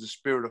give us the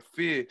spirit of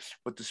fear,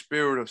 but the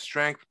spirit of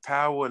strength,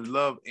 power,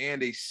 love,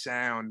 and a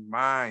sound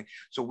mind.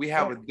 So we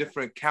have a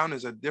different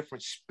countenance, a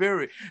different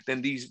spirit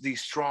than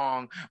these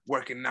strong,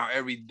 working out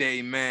every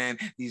day, man.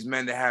 These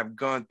men that have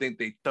guns think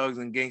they thugs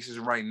and gangsters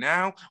right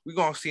now. We're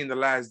going to see in the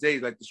last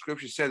days, like the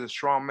scripture says, a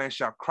strong man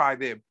shall cry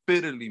there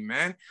bitterly,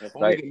 man.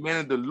 Only the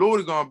men of the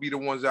Lord are going to be the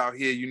ones out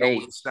here, you know,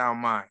 with a sound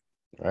mind.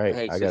 Right.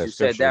 Hey, I got a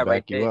scripture to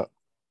back you up.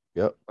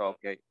 Yep.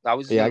 Okay. I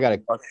was I got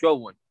a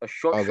short one. A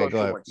short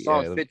one.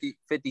 Psalms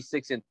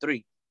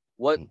 56:3.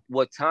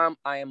 What time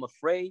I am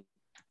afraid,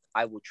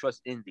 I will trust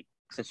in thee.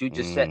 Since you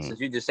just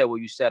said what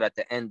you said at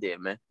the end there,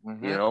 man.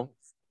 You know?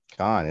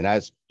 And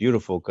that's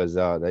beautiful, because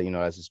that, you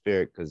know, that's the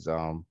spirit, because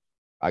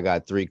I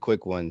got 3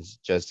 quick ones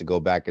just to go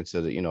back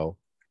into the, you know,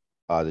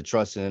 the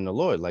trusting in the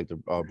Lord, like the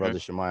brother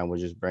Shemayan was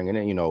just bringing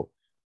in. You know,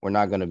 we're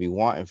not going to be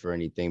wanting for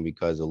anything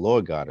because the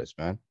Lord got us,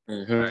 man.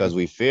 Because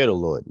we fear the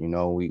Lord. You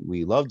know,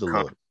 we love the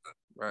Lord.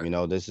 You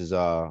know, this is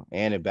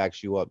and it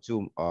backs you up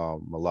too,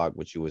 Malak,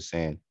 what you were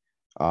saying.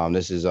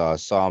 This is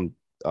Psalm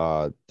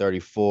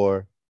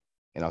 34,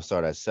 and I'll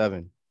start at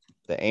 7.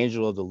 The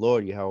angel of the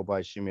Lord, Yahweh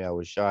Ba'Shem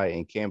Yahweh Shai,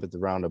 encampeth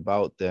round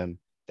about them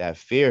that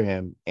fear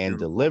him, and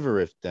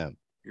delivereth them.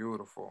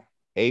 Beautiful.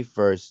 8th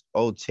verse.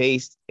 Oh,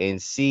 taste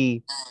and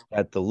see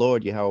that the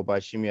Lord, Yahweh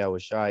Ba'Shem Yahweh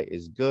Shai,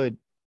 is good.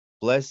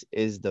 Blessed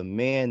is the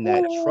man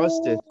that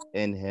trusteth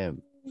in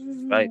him.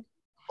 Right.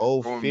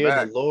 Oh,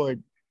 fear the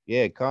Lord.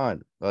 Yeah,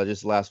 Khan.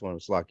 Just last one,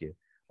 Slakia.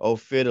 Oh,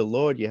 fear the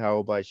Lord,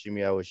 Yahweh Ba'Shem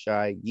Yahweh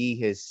Shai, ye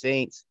his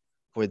saints,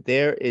 for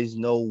there is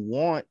no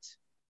want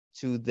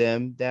to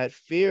them that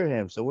fear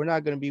him. So we're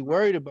not going to be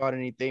worried about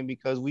anything,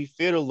 because we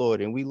fear the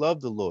Lord and we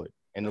love the Lord.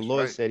 And the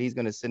Lord said he's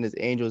going to send his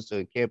angels to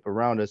encamp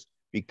around us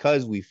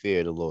because we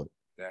fear the Lord.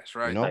 That's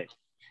right. You know?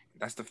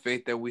 That's the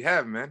faith that we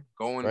have, man.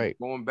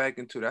 Going back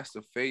into, that's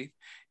the faith,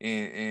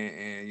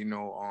 and you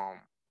know,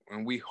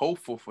 and we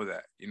hopeful for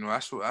that. You know,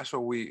 that's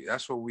what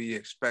we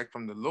expect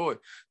from the Lord,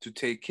 to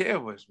take care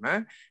of us,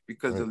 man.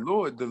 Because the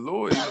Lord, you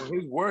know,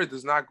 his word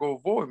does not go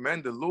void,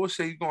 man. The Lord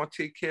said he's gonna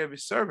take care of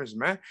his servants,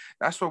 man.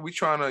 That's what we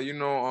trying to, you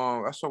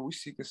know, that's what we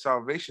seeking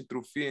salvation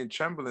through fear and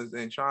trembling,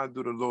 and trying to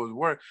do the Lord's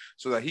work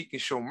so that he can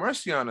show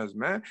mercy on us,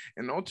 man.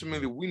 And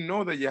ultimately, we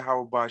know that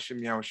Yahweh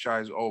Ba'Shem Yahweh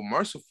Shai is all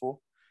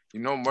merciful. You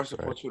know,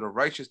 merciful to the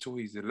righteous, to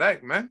his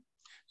elect, man.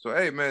 So,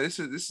 hey, man, this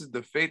is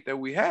the faith that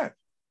we have,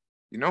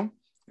 you know.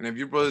 And if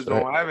you brothers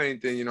don't have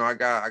anything, you know, I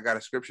got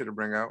a scripture to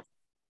bring out.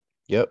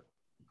 Yep.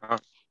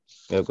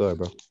 Yeah, go ahead,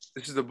 bro.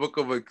 This is the book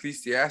of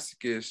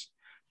Ecclesiasticus,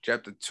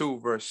 chapter 2,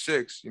 verse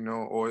 6, you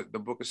know, or the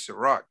book of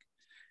Sirach.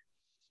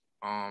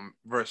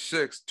 verse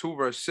 6,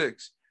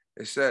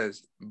 it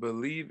says,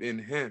 believe in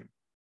him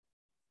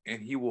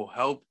and he will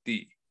help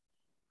thee.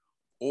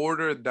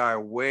 Order thy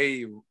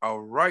way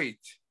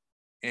aright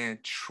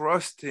and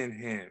trust in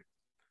him.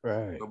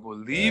 Right. So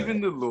believe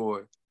in the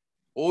Lord,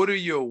 order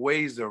your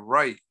ways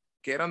aright.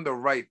 Get on the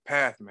right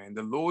path, man.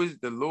 The Lord is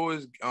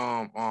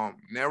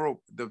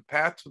narrow. The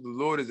path to the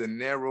Lord is a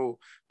narrow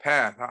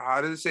path.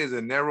 How does it say? It's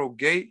a narrow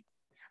gate,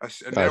 a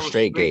narrow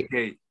Straight gate.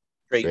 Straight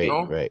Straight,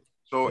 know? right.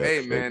 So Yep,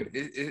 hey, straight man,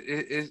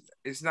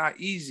 it's not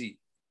easy.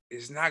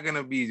 It's not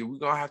gonna be easy. We're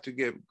gonna have to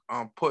get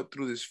put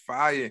through this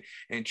fire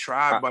and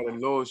tried by the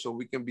Lord so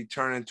we can be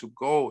turned into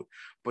gold.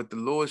 But the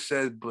Lord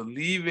says,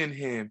 believe in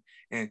him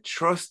and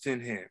trust in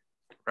him.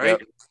 Right?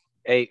 Yep.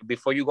 Hey,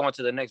 before you go on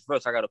to the next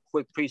verse, I got a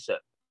quick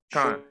precept.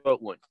 Time.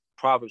 Short one.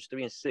 Proverbs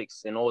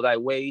 3:6. In all thy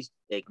ways,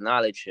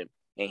 acknowledge him,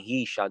 and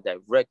he shall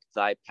direct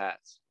thy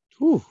paths.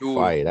 Whew,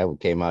 fire. That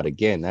came out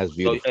again. That's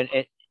beautiful.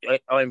 So,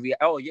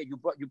 oh yeah, you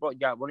brought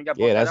yeah, one of y'all brought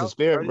Yeah, that that's out the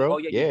spirit, early? bro. Oh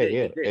yeah, Yeah, you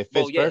yeah. did. It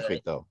Well, fits yeah,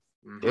 perfect though.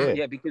 Mhm.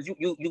 yeah, because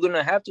you're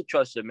gonna have to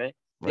trust him, man.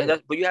 Right. Yeah,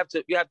 but you have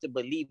to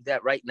believe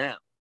that right now.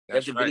 You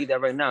have to believe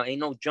that right now.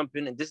 Ain't no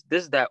jumping in. This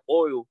is that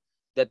oil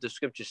that the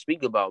scriptures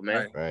speak about,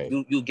 man. Right.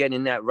 You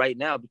getting that right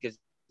now because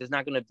there's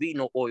not gonna be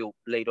no oil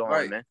later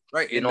on, man.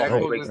 Right. You And know, that all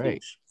goes breaks in,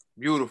 loose.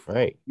 beautiful.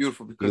 Right.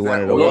 Beautiful. Because You that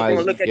one of the oil Lord's wise.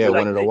 gonna look at Yeah, you like,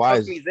 one of the man,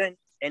 wise. trust me then.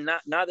 And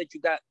now that you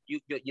got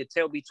your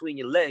tail between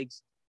your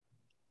legs,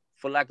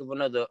 for lack of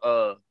another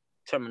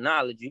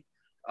terminology,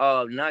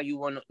 now you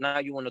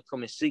wanna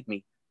come and seek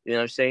me. You know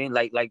what I'm saying?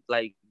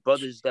 Like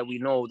brothers that we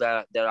know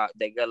that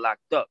get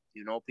locked up.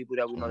 You know, people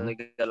that we know they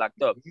get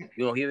locked up.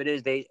 You know, here it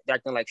is. They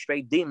acting like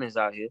straight demons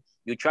out here.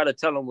 You try to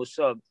tell them what's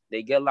up,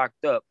 they get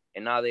locked up,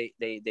 and now they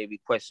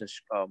requesting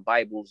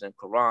Bibles and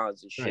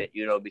Qurans and shit. Right.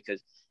 You know,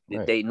 because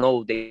Right. they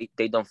know they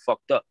done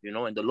fucked up. You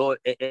know, and the Lord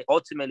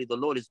ultimately the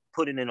Lord is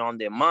putting it on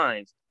their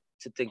minds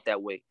to think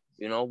that way.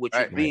 You know, which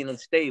is being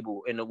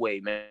unstable in a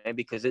way, man.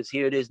 Because it's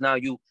here it is now.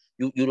 You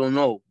don't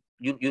know.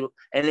 You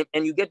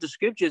and you get the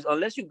scriptures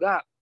unless you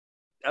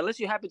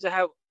happen to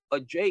have a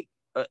Jake,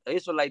 an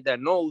Israelite that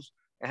knows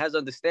and has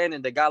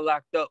understanding that got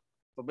locked up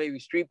for maybe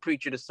street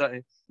preaching or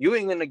something. You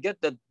ain't gonna get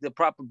the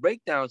proper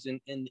breakdowns in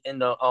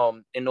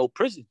no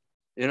prison.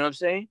 You know what I'm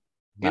saying?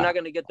 You're not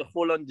gonna get the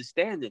full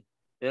understanding.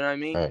 You know what I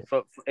mean? Right.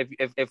 For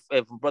if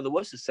a brother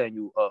was to send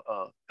you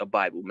a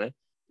Bible, man.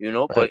 You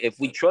know, Right. but if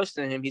we trust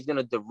in him, he's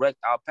gonna direct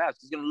our paths.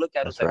 He's gonna look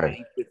at us like, man,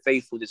 he's been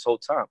faithful this whole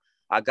time.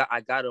 I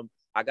got him.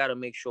 I gotta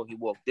make sure he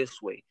walked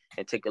this way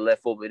and take a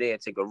left over there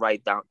and take a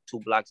right down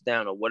 2 blocks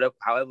down or whatever.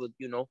 However,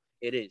 you know,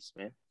 it is,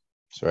 man.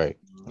 That's right.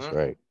 That's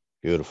right.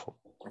 Beautiful.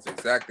 That's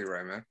exactly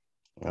right, man.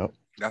 Yep.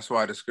 That's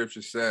why the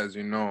scripture says,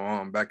 you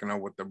know, backing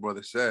up what the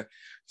brother said,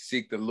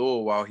 seek the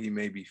Lord while he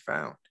may be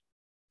found.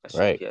 That's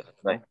right. Yeah,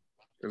 right.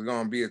 There's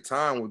gonna be a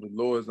time where the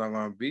Lord is not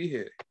gonna be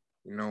here,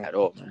 you know. At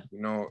all, man. You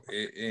know,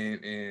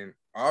 and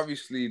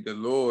obviously the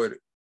Lord,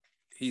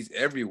 he's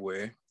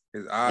everywhere.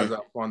 His eyes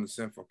are upon the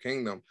sinful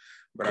kingdom.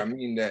 But I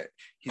mean that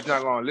he's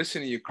not gonna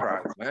listen to your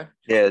cries, man.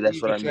 Yeah, that's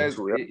what I mean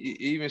too. It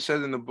even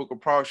says in the book of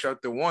Proverbs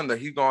chapter 1 that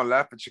he's gonna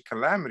laugh at your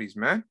calamities,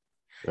 man.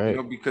 Right. You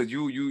know, because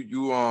you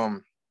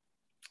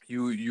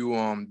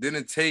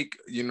didn't take,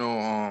 you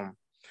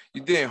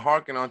didn't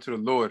hearken unto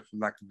the Lord, for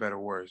lack of better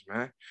words,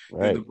 man.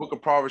 Right. The book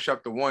of Proverbs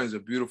chapter 1 is a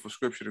beautiful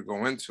scripture to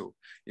go into,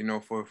 you know,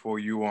 for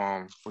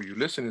you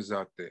listeners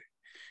out there.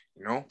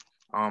 You know,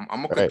 I'm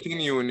gonna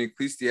continue in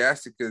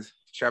Ecclesiasticus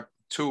chapter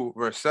 2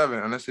 verse 7,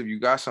 unless if you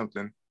got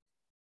something.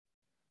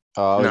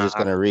 I was just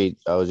gonna read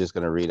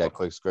that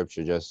quick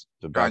scripture just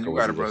to back up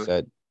what you just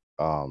said.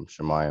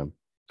 Shemayim.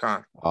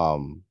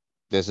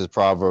 This is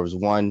Proverbs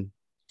 1,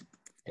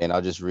 and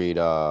I'll just read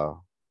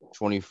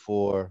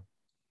 24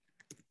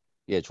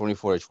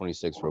 to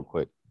 26 real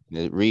quick. And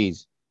it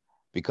reads,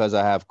 because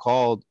I have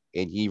called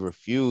and ye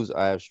refuse,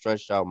 I have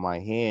stretched out my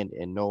hand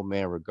and no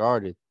man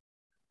regarded,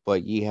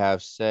 but ye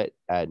have set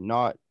at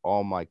naught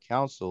all my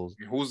counsels.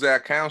 Who's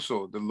that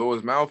counsel? The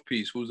Lord's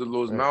mouthpiece. Who's the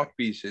Lord's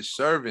mouthpiece? His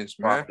servants,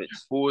 man.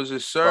 Prophets. Who is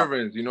his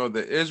servants? You know,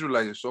 the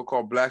Israelites, the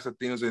so-called Blacks,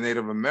 Latinos, and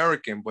Native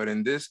American. But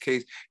in this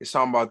case, it's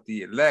talking about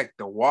the elect,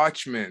 the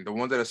watchmen, the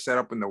ones that are set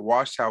up in the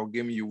watchtower,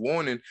 giving you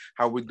warning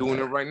how we're doing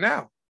it right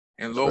now.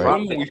 And Lord,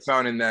 whom we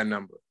found in that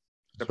number?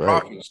 The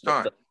prophets.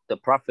 The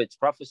prophets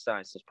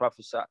prophesying, since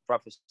prophesy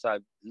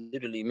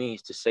literally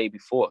means to say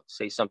before,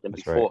 say something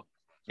before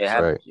it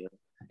happens. You know?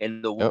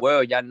 In the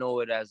world, y'all know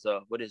it as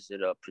a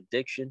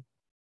prediction.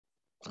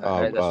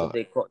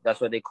 That's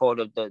what they call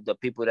the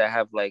people that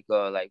have like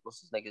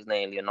what's this nigga's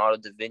name? Leonardo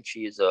da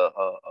Vinci is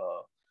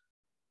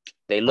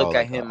they look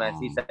at him as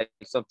he's like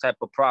some type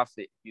of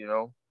prophet, you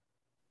know.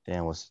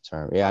 Damn, what's the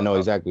term? Yeah, I know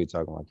exactly what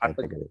you're talking about.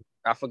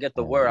 I forget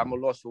the word. I'm a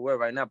lost for word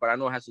right now, but I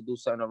know it has to do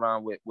something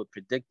around with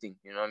predicting.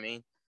 You know what I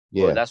mean?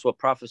 Yeah. Well, that's what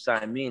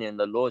prophesying mean. And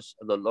the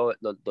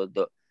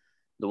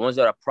ones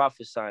that are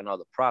prophesying are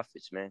the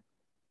prophets, man.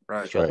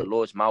 Right. Which are the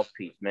Lord's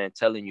mouthpiece, man,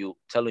 telling you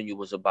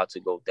what's about to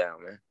go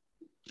down, man.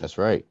 That's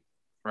right.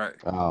 Right.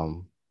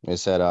 It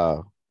said,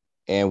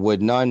 And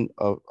would none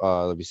of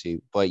let me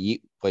see, but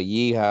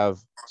ye have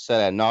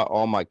said at not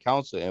all my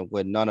counsel, and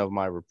with none of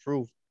my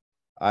reproof,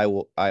 I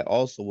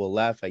also will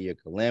laugh at your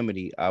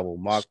calamity. I will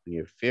mock when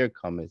your fear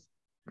cometh,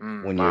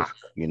 when your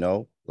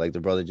Mock. like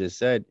the brother just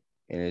said,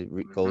 and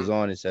it goes Mhm.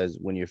 on, it says,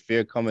 when your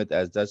fear cometh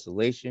as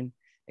desolation,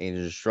 and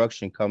your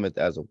destruction cometh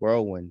as a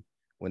whirlwind,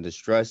 when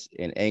distress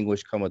and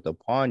anguish cometh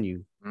upon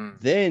you, Mm.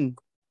 then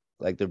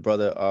like the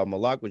brother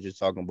Malak was just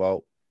talking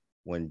about,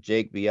 when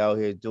Jake be out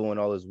here doing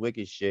all this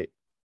wicked shit,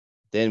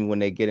 then when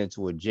they get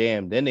into a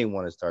jam, then they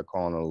want to start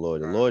calling on the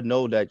Lord. The Lord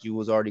know that you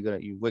was already gonna,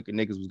 you wicked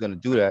niggas was gonna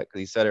do that, because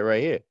he said it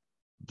right here.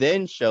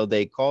 Then shall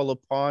they call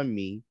upon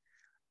me,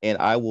 and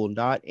I will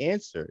not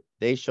answer.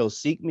 They shall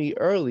seek me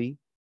early,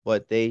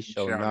 but they You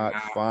shall shall not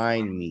not find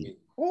find me.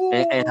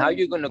 me. And how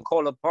you Ooh. gonna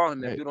call upon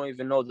him if Right, you don't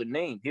even know the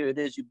name? Here it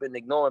is. You've been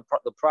ignoring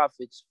the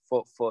prophets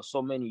for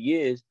so many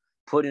years,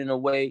 putting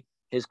away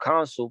his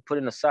counsel,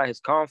 putting aside his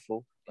his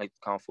counsel,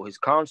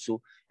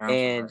 That's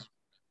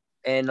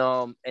and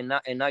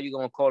right. now you're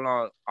gonna call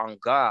on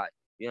God.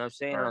 You know what I'm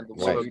saying? Right. On the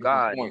That's a word right, of beautiful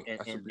God, point.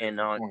 That's a and beautiful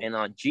on point.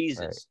 right,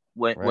 Jesus.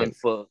 When right,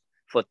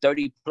 for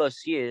 30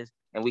 plus years,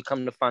 and we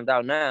come to find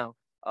out now.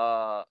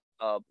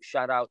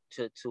 Shout out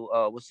to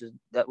what's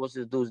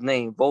his dude's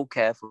name,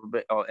 Vocab,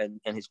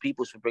 and his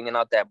peoples for bringing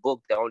out that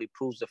book that only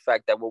proves the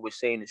fact that what we're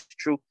saying is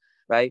true,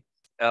 right?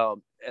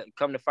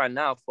 Come to find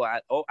out, for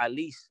at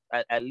least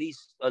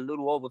a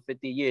little over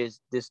 50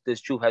 years, this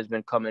truth has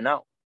been coming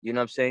out. You know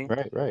what I'm saying?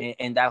 right, right,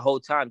 And that whole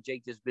time,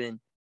 Jake just been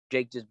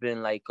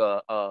like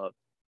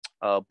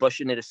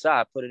brushing it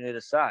aside, putting it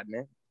aside,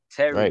 man, right.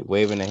 tarrying,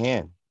 Waving a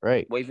hand.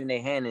 Right, waving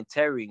their hand and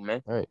tarrying,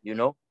 man. right. You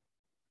know?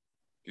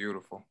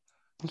 Beautiful.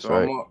 That's So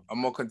I'm right. gonna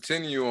I'm gonna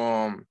continue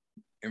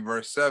in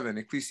verse 7,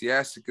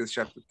 Ecclesiasticus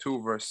chapter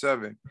 2, verse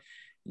 7.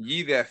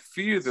 Ye that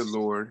fear the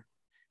Lord,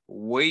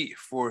 wait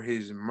for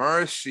his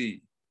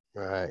mercy.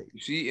 Right, You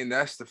see, and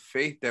that's the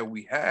faith that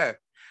we have,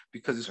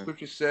 because the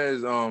scripture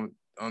says, the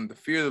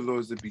fear of the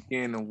Lord is the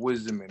beginning of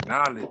wisdom and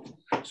knowledge.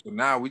 So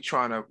now we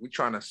trying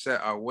to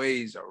set our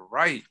ways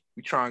aright.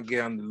 We trying to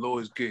get on the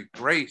Lord's good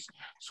grace,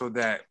 so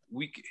that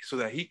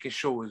He can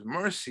show His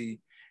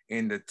mercy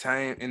in the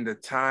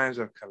times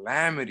of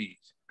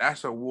calamities.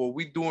 That's what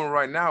we doing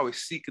right now, is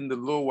seeking the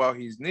Lord while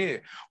He's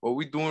near. What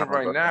we doing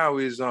right now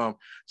is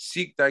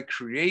seek thy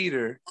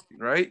Creator,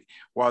 right,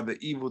 while the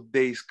evil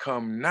days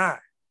come not.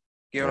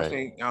 You know what I'm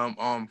right,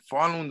 saying?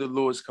 Following the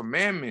Lord's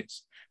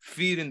commandments,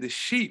 feeding the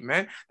sheep,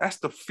 man. That's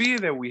the fear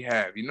that we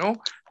have,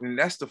 and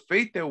that's the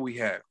faith that we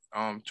have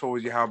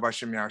towards Yahweh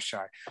Shem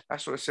Shai.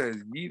 That's what it says.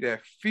 Ye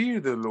that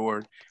fear the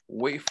Lord,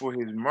 wait for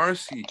his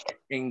mercy,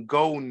 and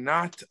go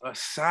not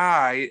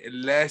aside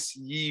lest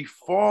ye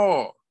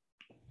fall.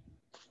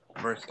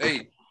 Verse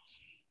 8.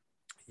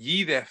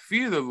 Ye that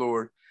fear the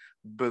Lord,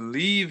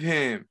 believe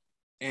him,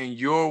 and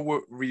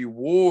your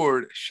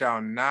reward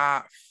shall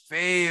not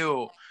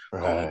fail.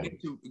 right,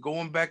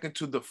 Going back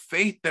into the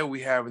faith that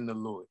we have in the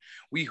Lord.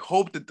 We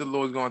hope that the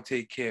Lord's going to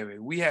take care of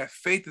it. We have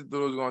faith that the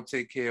Lord's going to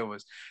take care of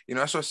us.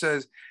 That's what it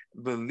says,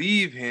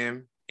 believe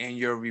him, and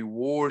your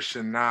reward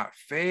shall not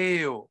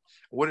fail.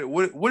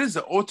 What is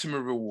the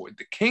ultimate reward?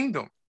 The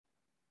kingdom.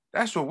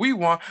 That's what we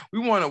want. We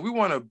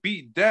want to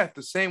beat death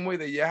the same way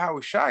that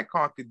Yahweh Shai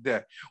conquered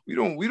death. We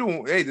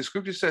don't, hey, the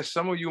scripture says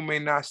some of you may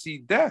not see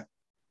death,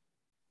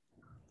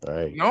 you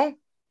right, know?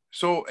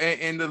 So,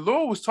 and the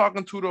Lord was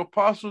talking to the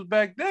apostles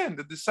back then,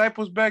 the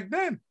disciples back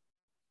then,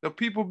 the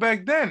people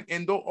back then,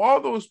 and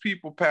all those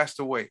people passed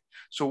away.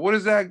 So what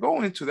does that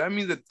go into? That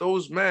means that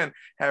those men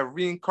have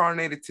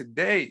reincarnated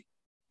today.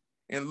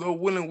 And Lord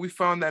willing, we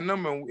found that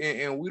number,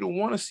 and we don't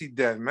want to see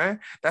death, man.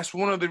 That's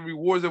one of the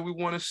rewards that we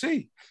want to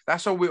see.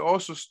 That's why we're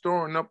also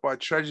storing up our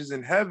treasures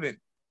in heaven,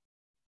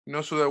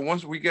 so that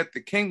once we get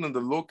the kingdom, the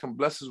Lord can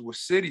bless us with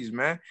cities,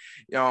 man.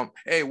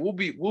 Hey, it'll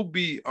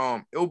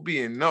be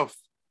enough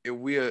if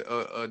we're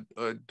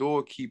a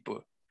doorkeeper,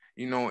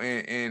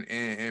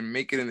 and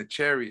make it in the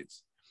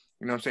chariots,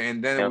 what I'm saying?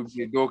 And then it Yeah. would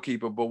be a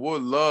doorkeeper, but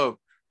we'll love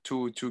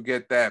to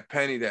get that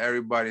penny that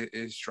everybody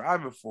is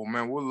striving for,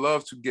 man. We'll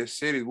love to get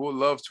cities. We'll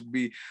love to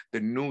be the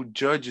new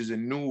judges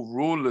and new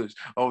rulers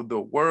of the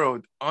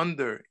world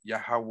under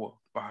Yahweh,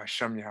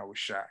 Bahasham Yahweh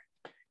Shai,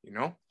 you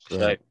know?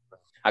 So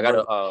I got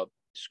Verse a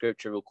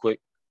scripture real quick,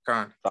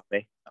 Khan. if I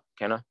may.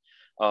 Can I?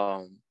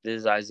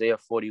 This is Isaiah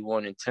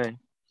 41:10.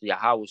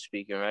 Yahweh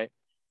speaking, right?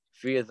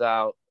 Fear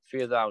thou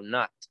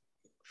not,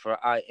 for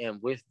I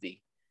am with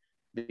thee.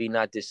 Be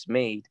not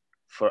dismayed,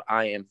 for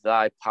I am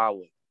thy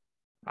power.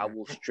 I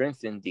will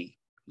strengthen thee.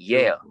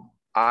 Yeah, Beautiful.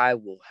 I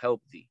will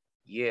help thee.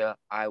 Yeah,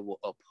 I will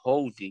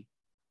uphold thee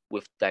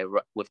with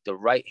the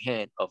right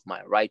hand of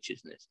my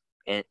righteousness.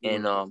 And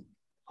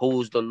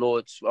who's the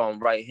Lord's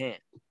right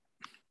hand?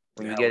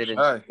 When you get it in,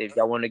 if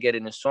y'all want to get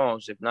it in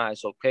Psalms, if not,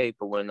 it's okay.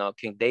 But when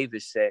King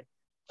David said,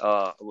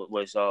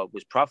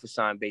 was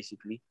prophesying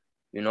basically,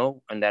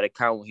 on that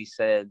account when he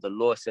said, the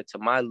Lord said to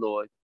my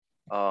Lord,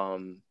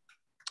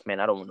 man,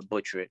 I don't want to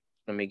butcher it.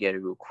 Let me get it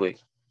real quick.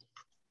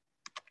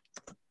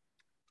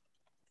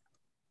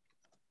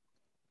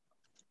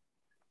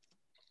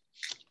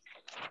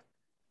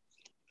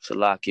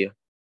 Salakia.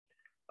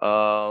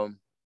 I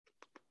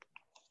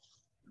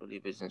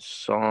believe it's in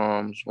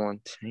Psalms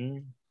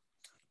 110.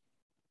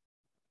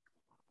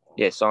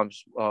 Yeah,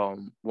 Psalms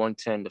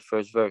 110, the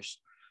first verse.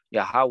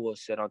 Yahweh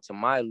said unto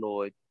my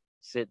Lord,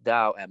 sit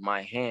thou at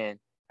my hand,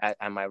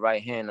 at my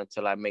right hand,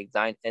 until I make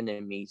thine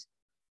enemies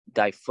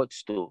thy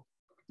footstool.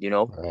 You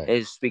know, Right.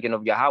 it's speaking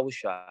of Yahweh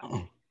Shai. You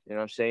know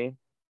what I'm saying?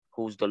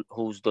 Who's the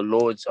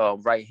Lord's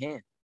right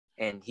hand,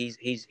 and he's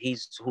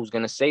who's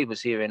gonna save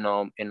us here in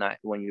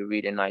when you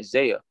read in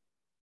Isaiah.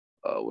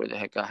 Where the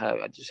heck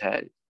I just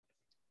had it.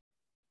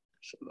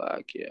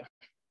 Salakia.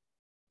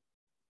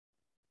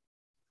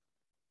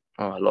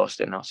 Oh, I lost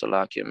it now,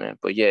 Salakia, man.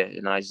 But yeah,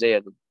 in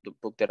Isaiah, the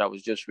book that I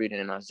was just reading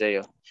in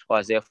Isaiah,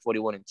 Isaiah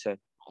 41:10.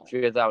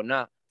 Fear thou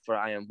not, for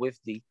I am with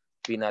thee.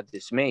 Be not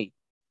dismayed,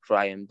 for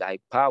I am thy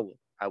power.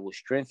 I will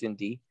strengthen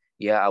thee.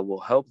 Yeah, I will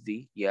help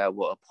thee. Yeah, I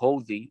will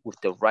uphold thee with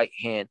the right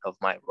hand of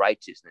my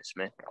righteousness,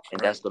 man.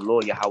 And that's the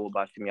Lord Yahweh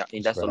Bashim,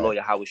 and that's the Lord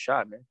Yahweh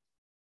Shai, man.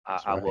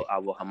 I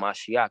will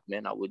Hamashiach,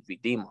 man. I would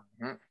Redeemer.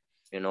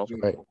 You know.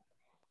 Right.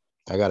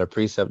 I got a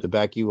precept to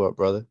back you up,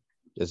 brother.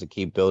 Just to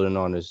keep building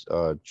on this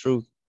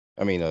truth.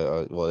 I mean,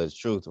 well, it's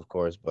truth, of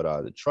course, but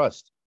the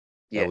trust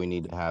that we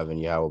need to have in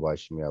Yahweh by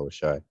Shem Yahweh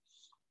Shai.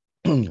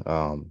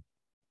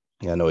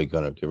 Yeah, I know we're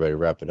gonna get ready to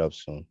wrap it up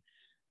soon.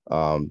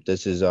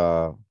 This is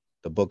the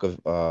book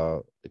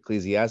of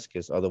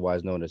Ecclesiasticus,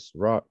 otherwise known as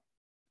Sirach,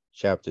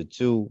 chapter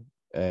 2,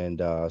 and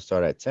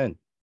start at 10.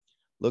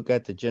 Look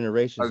at the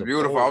generations. That's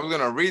beautiful. I was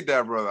gonna read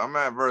that, brother. I'm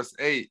at verse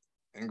 8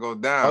 and go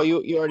down. Oh,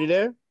 you already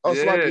there? Oh,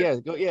 yeah. Slacky, yeah,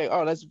 go, yeah.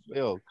 Oh, that's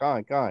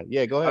Khan.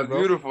 Yeah, go ahead, That's bro.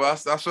 beautiful.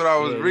 That's what I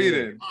was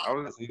reading.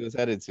 Yeah. That's what he was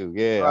headed to.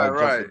 Yeah, right,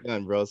 I jumped the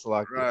gun, bro.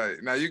 Slacky. Right.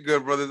 Now you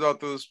good, brothers, all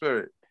through the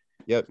spirit.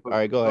 Yep. All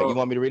right, go ahead. You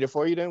want me to read it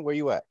for you then? Where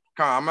you at?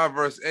 I'm at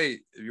verse 8.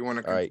 If you want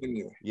to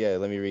continue. Right. Yeah,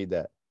 let me read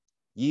that.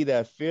 Ye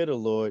that fear the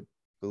Lord,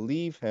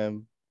 believe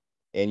him,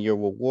 and your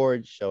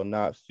reward shall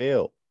not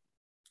fail.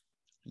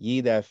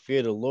 Ye that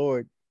fear the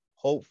Lord,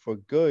 hope for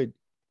good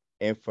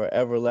and for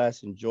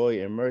everlasting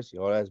joy and mercy.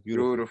 Oh, that's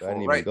beautiful. I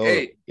didn't even go.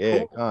 Hey,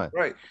 yeah,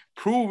 right.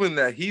 Proving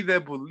that he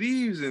that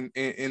believes in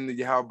the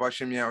Yahweh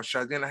Bashem Yahweh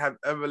Shai is gonna have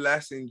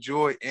everlasting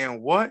joy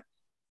and what?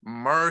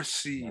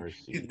 Mercy.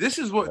 This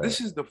is what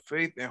this is the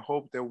faith and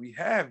hope that we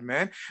have,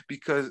 man.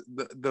 Because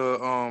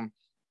the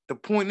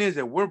point is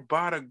that we're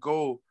about to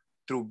go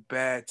through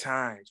bad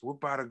times. We're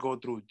about to go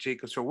through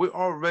Jacob's trouble. We're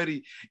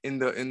already in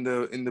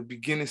the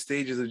beginning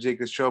stages of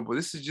Jacob's trouble.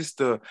 This is just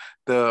the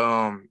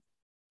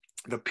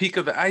peak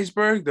of the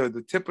iceberg,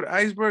 the tip of the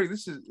iceberg.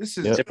 This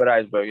is tip of the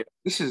iceberg.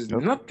 This is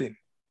nothing.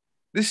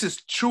 This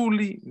is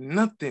truly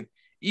nothing.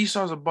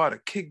 Esau's about to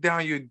kick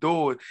down your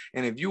door,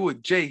 and if you were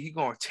Jay, he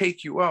gonna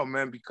take you out,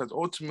 man, because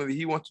ultimately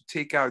he wants to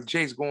take out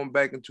Jay's going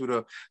back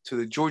into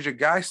the Georgia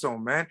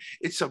Guidestone, man.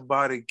 It's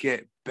about to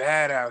get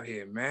bad out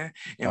here, man,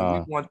 and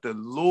we want the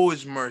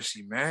Lord's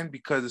mercy, man,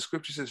 because the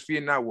scripture says,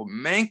 "Fear not what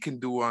man can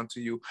do unto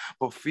you,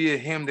 but fear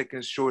him that can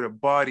destroy the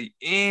body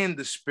and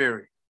the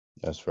spirit."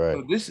 That's right.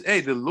 So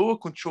the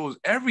Lord controls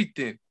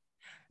everything.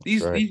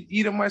 These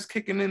Edomites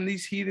kicking in,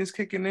 these heathens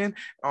kicking in.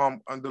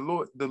 And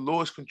the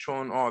Lord's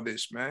controlling all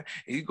this, man.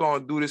 And he's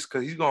gonna do this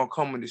because he's gonna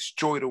come and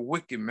destroy the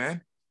wicked,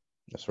 man.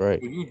 That's right.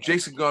 So you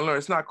Jakes are gonna learn.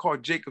 It's not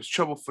called Jacob's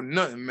trouble for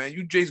nothing, man.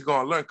 You Jakes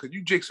gonna learn because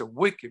you Jakes are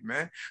wicked,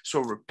 man. So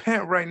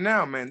repent right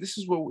now, man. This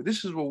is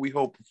what we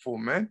hoping for,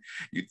 man.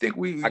 You think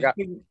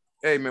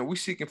hey, man, we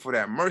seeking for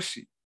that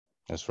mercy.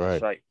 That's right.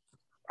 That's right.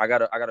 I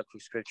got a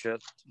quick scripture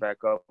to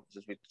back up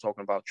since we're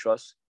talking about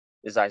trust.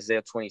 Is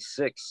Isaiah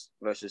 26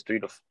 verses 3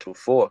 to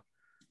 4.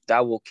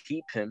 Thou will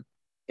keep him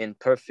in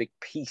perfect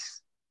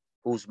peace,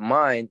 whose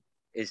mind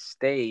is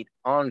stayed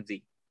on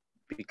thee,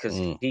 because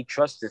he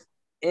trusteth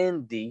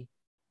in thee.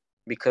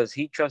 Because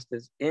he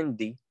trusteth in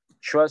thee,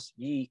 trust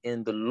ye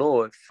in the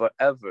Lord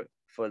forever.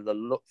 For the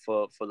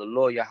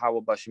Lord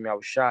Yahweh Bashem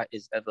Yahweh Shai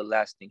is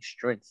everlasting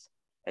strength.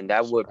 And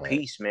that word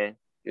peace, man,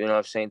 you know what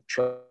I'm saying?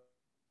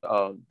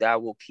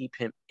 That will keep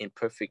him in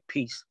perfect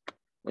peace.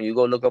 When you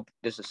go look up,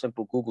 there's a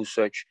simple Google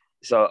search.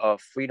 It's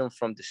freedom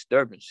from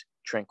disturbance,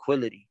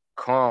 tranquility,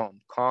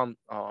 calmness,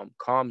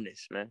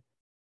 man.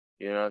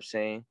 You know what I'm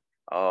saying?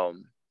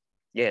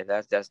 Yeah,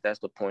 that's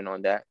the point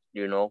on that.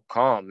 You know,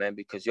 calm, man.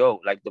 Because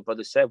like the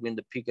brother said, we're in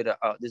the peak of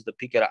this is the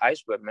peak of the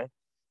iceberg, man.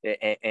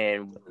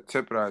 And the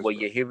tip of the iceberg. What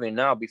you're hearing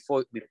now,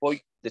 before the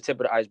tip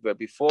of the iceberg,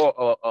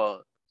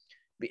 before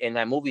in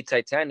that movie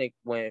Titanic,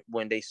 when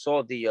they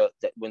saw the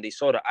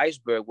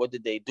iceberg, what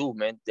did they do,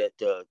 man? That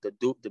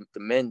the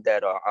men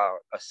that are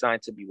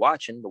assigned to be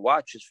watching, the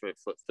watchers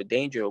for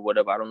danger or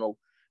whatever. I don't know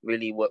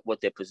really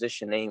what their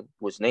position name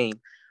was named,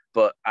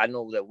 but I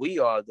know that we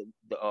are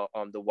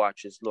the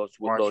watchers. Lord's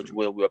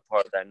will, we're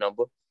part of that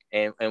number,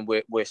 and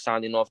we're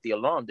sounding off the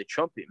alarm, the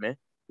trumpet, man,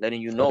 letting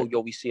you know,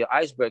 we see an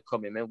iceberg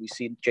coming, man. We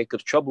see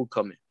Jacob's trouble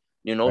coming.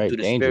 You know, through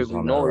the spirit,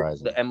 we know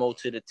the MO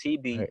to the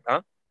TB,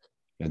 huh?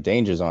 The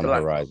danger's on the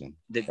horizon.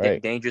 The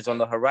danger's on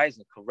the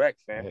horizon. Correct,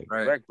 fam.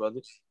 Correct,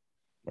 brothers.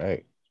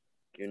 Right.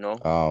 You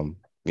know.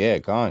 Yeah,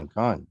 Khan.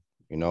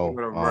 You know.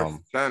 Verse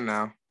 10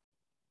 now.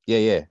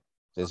 Yeah.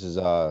 This is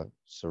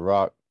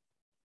Sirach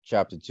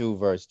chapter 2,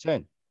 verse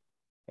 10.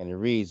 And it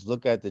reads,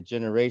 look at the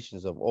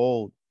generations of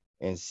old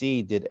and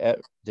see, did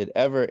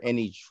ever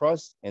any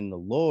trust in the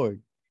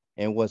Lord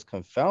and was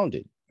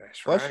confounded?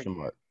 That's right. Question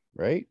mark,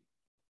 right?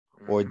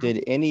 Or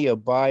did any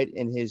abide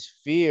in his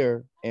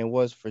fear and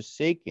was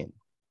forsaken?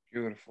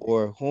 Beautiful.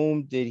 Or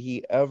whom did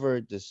he ever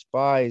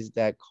despise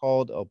that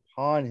called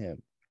upon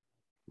him?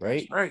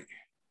 Right? That's right.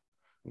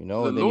 You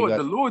know, The and then you Lord, got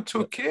the Lord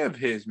took care of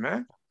his,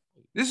 man.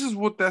 This is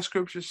what that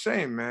scripture is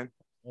saying, man.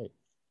 right.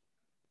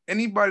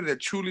 Anybody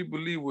that truly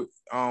believe with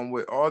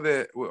all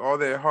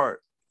their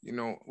heart, you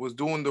know, was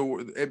doing the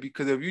work.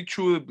 Because if you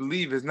truly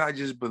believe, it's not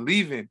just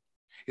believing,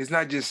 it's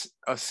not just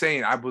a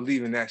saying I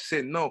believe and that's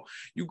it. No,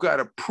 you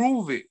gotta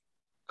prove it.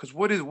 Because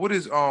what is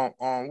how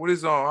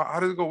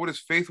does it go? What is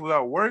faith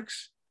without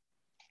works?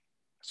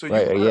 So you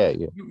Right. gotta, Yeah.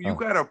 Yeah. you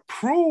gotta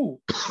prove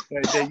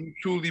that you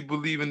truly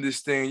believe in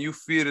this thing. You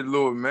fear the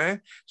Lord,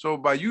 man. So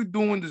by you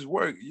doing this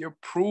work, you're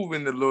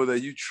proving the Lord that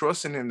you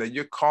trust in Him, that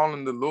you're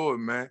calling the Lord,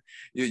 man.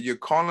 You're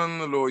calling on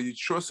the Lord. You're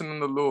trusting in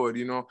the Lord,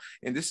 you know.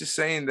 And this is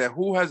saying that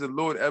who has the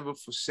Lord ever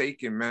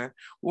forsaken, man?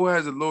 Who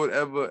has the Lord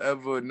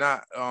ever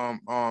not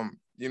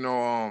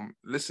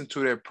listen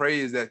to their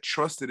prayers, that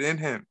trusted in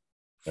Him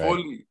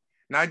fully, Right.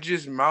 not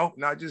just mouth,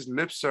 not just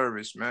lip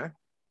service, man.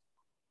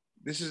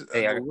 This is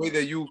Hey, the way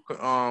that you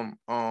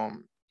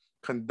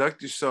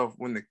conduct yourself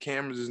when the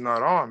cameras is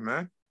not on,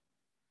 man.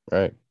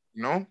 Right.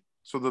 You know?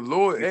 So the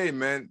Lord, hey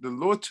man, the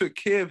Lord took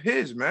care of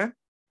his, man.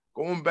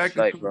 Going back that's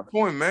right, into the bro.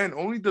 point, man,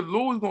 only the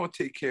Lord is gonna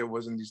take care of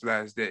us in these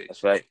last days.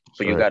 That's right.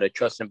 But you right. gotta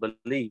trust and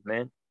believe,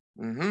 man.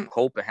 Mm-hmm.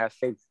 Hope and have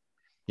faith.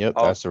 Yep.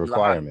 That's the Lahad.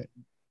 requirement.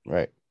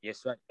 Right.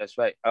 Yes, right. That's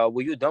right.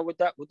 Were you done with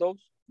that? With those?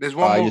 There's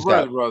one I more just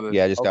verse, got brother.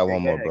 yeah, I just got Okay,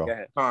 one go more, ahead. bro. Go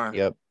ahead. Fine.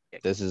 Yep. Yeah.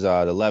 This is the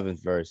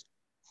 11th verse.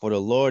 For the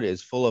Lord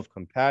is full of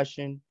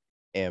compassion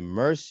and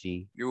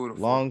mercy,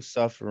 Beautiful. long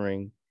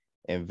suffering,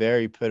 and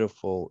very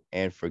pitiful,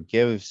 and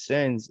forgiveth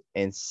sins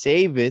and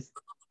saveth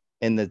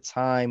in the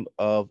time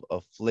of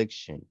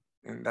affliction.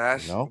 And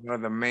that's You know? one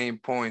of the main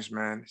points,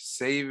 man.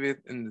 Save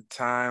it in the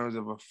times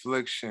of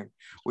affliction,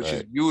 which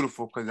is Right.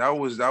 beautiful, because that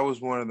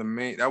was one of the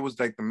main, that was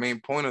like the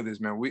main point of this,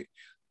 man.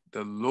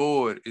 The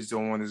Lord is the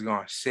one that's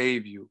gonna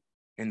save you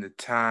in the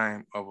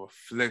time of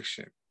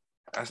affliction.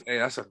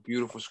 That's a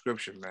beautiful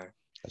scripture, man.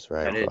 That's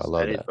right, That bro. I is,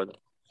 love that. brother.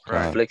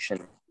 Right.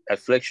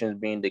 Affliction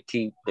being the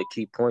key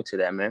point to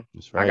that, man.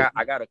 That's right.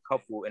 I got a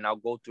couple, and I'll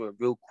go through it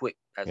real quick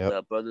as Yep.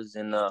 the brothers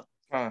in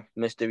Huh.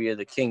 Mystery of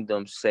the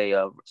Kingdom say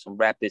some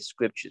rapid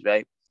scriptures,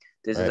 right?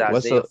 This is Right.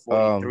 What's Isaiah the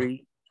 43.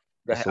 Go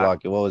what's ahead. the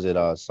lock? What was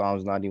it?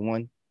 Psalms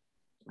 91?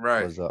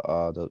 Right. Was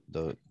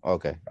the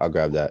okay, I'll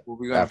grab that. What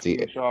we gonna After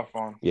finish off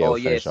on? yeah, Oh we'll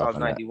yeah, finish off Psalms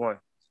on that. 91.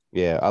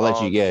 Yeah, I'll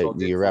let you get So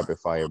your rapid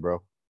fire,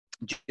 bro.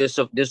 just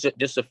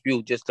a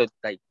few, just to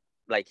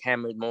like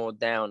hammer more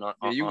down on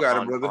Yeah, you got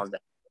it, brother. on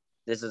that.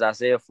 This is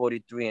Isaiah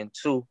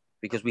 43:2,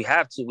 because we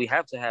have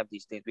to have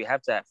these things. We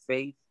have to have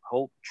faith,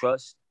 hope,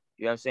 trust.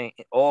 You know what I'm saying?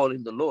 All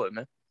in the Lord,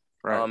 man.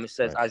 Right. It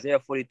says Right. Isaiah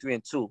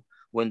 43:2,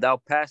 when thou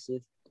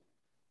passest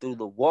through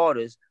the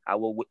waters, I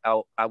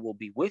will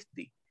be with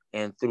thee,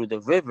 and through the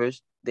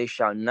rivers they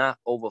shall not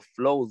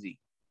overflow thee.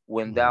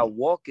 When thou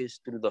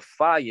walkest through the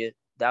fire,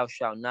 thou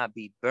shalt not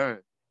be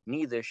burned,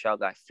 neither shall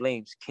thy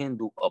flames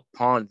kindle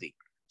upon thee.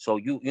 So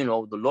you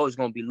know the Lord is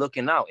going to be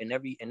looking out in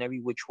every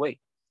which way.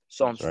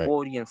 Psalms right.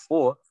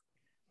 40:4,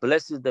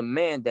 blessed is the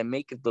man that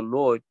maketh the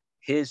Lord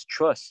his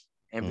trust,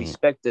 and Mhm.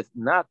 respecteth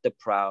not the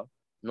proud,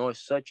 nor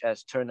such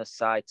as turn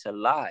aside to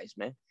lies,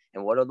 man.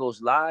 And what are those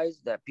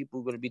lies that people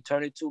are going to be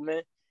turning to,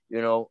 man?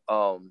 You know,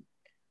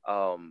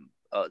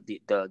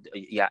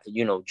 yeah,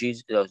 you know,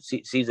 Jesus,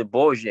 Caesar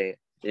Borgia,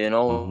 you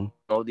know,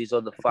 all these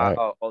other Right.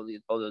 all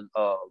these other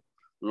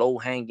low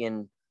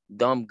hanging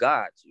dumb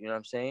gods, you know what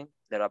I'm saying?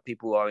 That our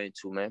people are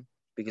into, man.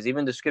 Because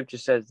even the scripture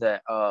says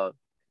that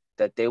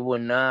they will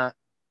not,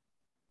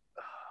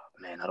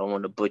 man, I don't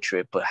want to butcher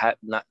it, but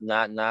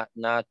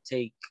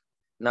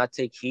not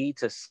take heed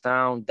to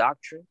sound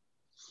doctrine.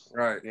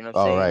 Right. You know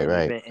what I'm Oh, saying?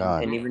 right, And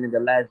right. even in the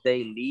last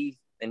day leave,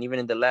 and even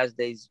in the last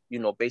days, you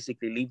know,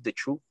 basically leave the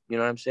truth. You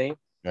know what I'm saying?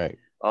 Right.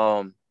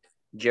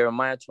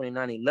 Jeremiah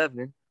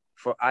 29:11,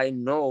 for I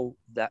know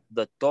that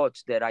the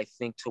thoughts that I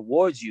think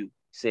towards you,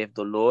 saith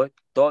the Lord,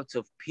 thoughts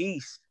of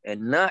peace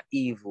and not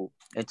evil,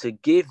 and to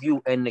give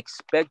you an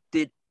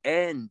expected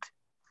end.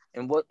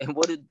 And what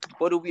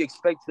do we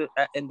expect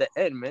in the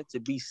end, man? To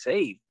be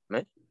saved,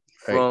 man,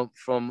 Right.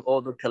 from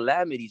all the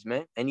calamities,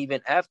 man, and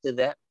even after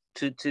that,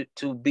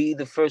 to be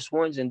the first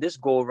ones in this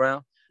go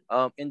around,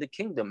 in the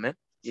kingdom, man.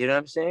 You know what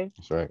I'm saying?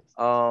 That's right.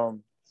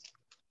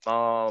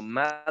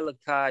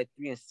 Malachi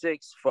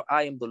 3:6, for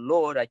I am the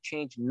Lord, I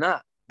change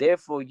not.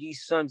 Therefore, ye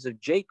sons of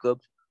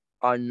Jacob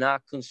are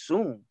not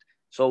consumed.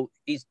 So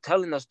he's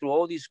telling us through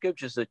all these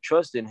scriptures to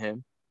trust in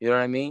him. You know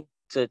what I mean?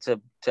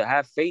 To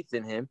have faith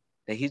in him,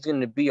 that he's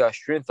going to be our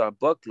strength, our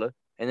buckler.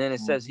 And then it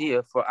says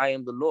here, for I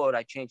am the Lord,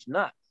 I change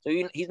not. So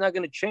he's not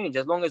going to change.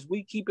 As long as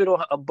we keep it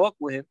a buck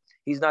with him,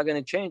 he's not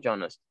going to change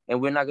on us. And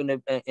we're not going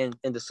to, and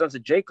the sons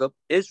of Jacob,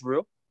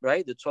 Israel,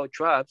 right? The 12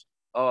 tribes,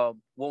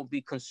 won't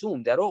be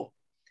consumed at all.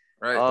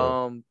 Right.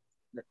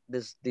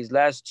 these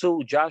last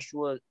two,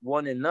 Joshua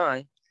 1 and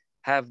 9,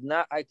 have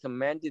not I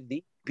commanded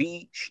thee,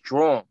 be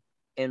strong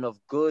and of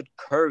good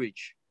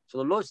courage. So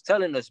the Lord's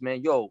telling us,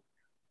 man, yo,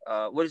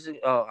 what is it?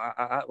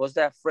 What's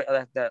that?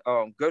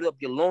 Gird up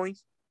your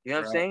loins. You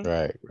know what I'm saying?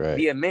 Right.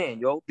 Be a man,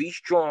 yo. Be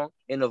strong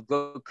and of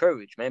good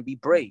courage, man. Be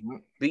brave.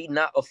 Be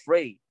not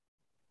afraid.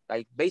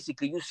 Like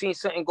basically, you seen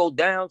something go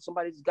down.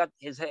 Somebody's got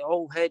his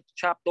whole head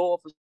chopped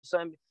off or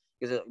something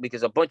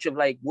because a bunch of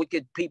like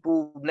wicked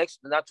people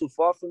not too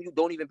far from you.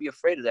 Don't even be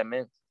afraid of that,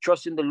 man.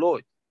 Trust in the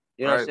Lord.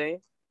 You know what I'm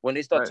saying? When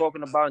they start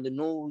talking about in the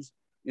news,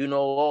 you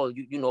know, oh,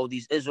 you know,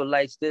 these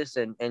Israelites, this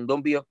and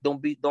don't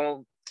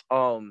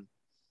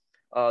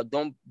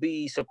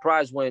be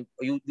surprised when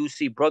you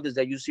see brothers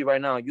that you see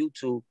right now on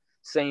YouTube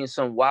saying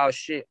some wild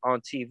shit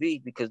on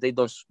TV because they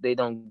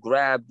don't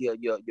grab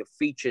your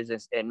features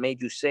and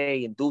made you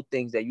say and do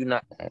things that you're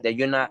not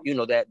you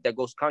know that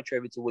goes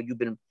contrary to what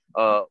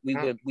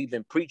we've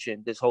been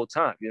preaching this whole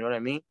time. You know what I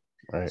mean?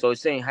 Right. So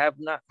it's saying have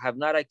not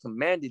I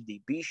commanded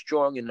thee, be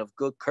strong and of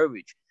good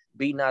courage,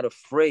 be not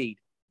afraid,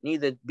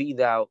 neither be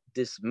thou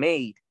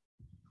dismayed,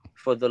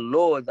 for the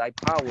Lord thy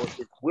power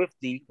is with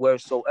thee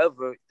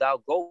wheresoever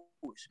thou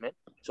goest, man.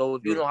 So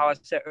if you know how I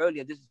said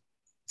earlier, this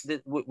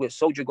where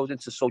soldier goes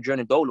into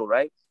sojourning dolo,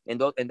 right?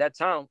 And that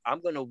time, I'm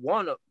gonna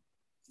wanna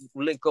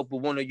link up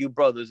with one of you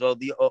brothers or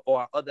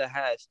our other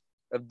halves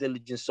of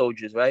diligent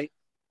soldiers, right?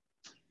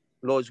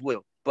 Lord's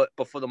will. But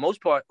for the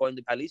most part, or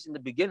at least in the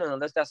beginning,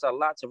 unless that's a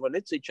lot to run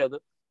into each other,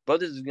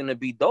 brothers is gonna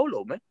be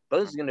dolo, man.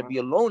 Brothers is gonna be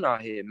alone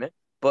out here, man.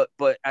 But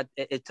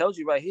it tells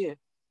you right here,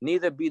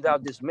 neither be thou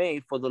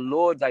dismayed, for the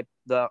Lord thy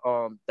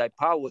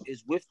power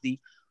is with thee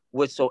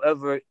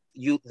whatsoever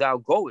thou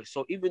goest.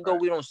 So even though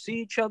we don't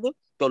see each other,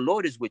 the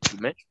Lord is with you,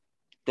 man.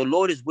 The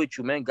Lord is with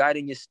you, man,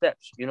 guiding your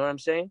steps. You know what I'm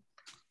saying?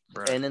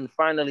 Right. And then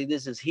finally,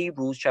 this is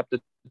Hebrews chapter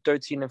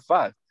 13 and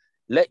 5.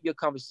 Let your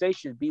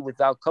conversation be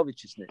without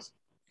covetousness,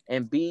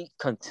 and be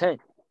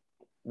content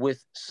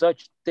with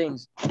such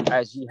things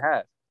as ye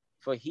have.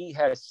 For he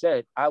has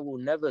said, I will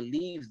never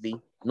leave thee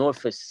nor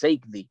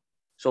forsake thee.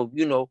 So,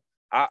 you know,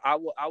 our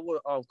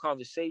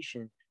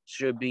conversation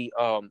should be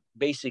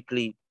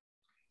basically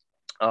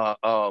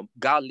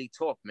godly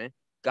talk, man,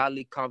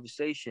 godly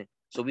conversation,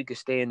 so we could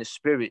stay in the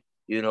spirit,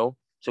 you know,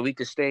 so we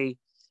could stay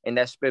in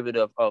that spirit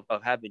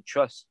of having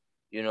trust,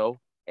 you know.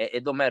 And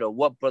it don't matter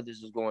what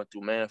brothers is going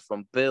through, man,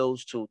 from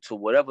bills to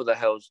whatever the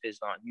hell is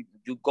on.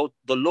 You go,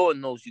 the Lord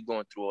knows you're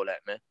going through all that,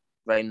 man,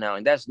 right now,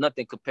 and that's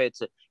nothing compared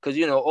to, because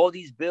you know all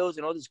these bills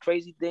and all these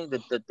crazy things,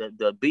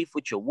 the beef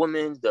with your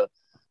woman,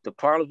 the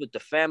problems with the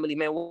family,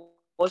 man.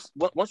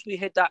 Once we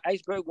hit that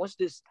iceberg, once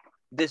this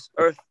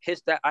earth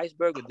hits that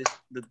iceberg, or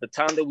the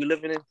time that we're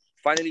living in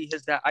finally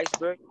hits that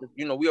iceberg,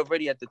 you know, we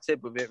already at the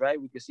tip of it, right?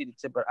 We can see the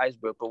tip of the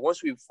iceberg. But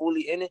once we're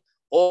fully in it,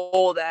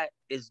 all that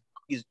is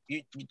you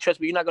trust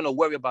me, you're not gonna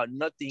worry about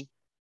nothing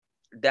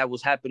that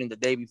was happening the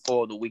day before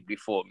or the week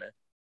before, man.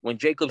 When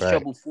Jacob's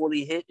trouble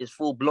fully hit, is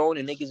full blown,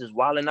 and niggas is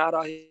wilding out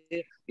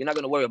here, you're not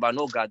gonna worry about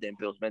no goddamn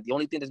bills, man. The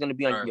only thing that's gonna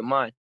be on your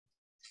mind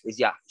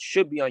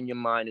should be on your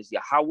mind is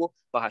Yahweh,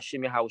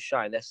 Bahashim Yahweh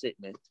Shai. That's it,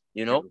 man.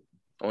 You know?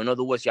 Or in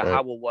other words,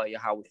 Yahweh what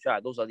Yahweh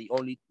Shai. Those are the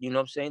only, you know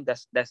what I'm saying?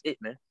 That's it,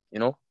 man. You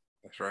know?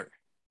 That's right.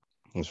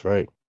 That's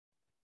right.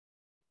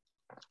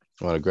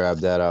 You want to grab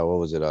that what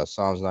was it?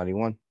 Psalms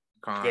 91?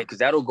 Yeah, because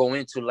that'll go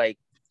into like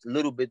a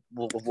little bit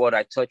of what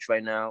I touch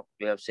right now,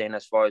 you know what I'm saying,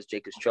 as far as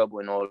Jacob's trouble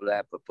and all of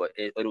that, but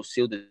it'll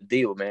seal the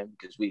deal, man,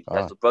 because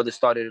as the brother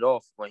started it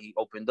off when he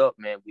opened up,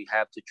 man, we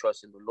have to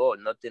trust in the Lord.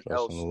 Nothing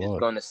else is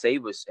going to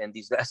save us in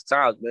these last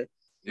times, man.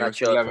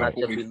 Not your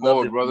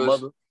beloved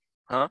mother.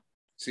 Huh?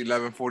 It's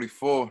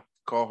 11:44.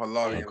 Call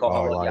halal. Call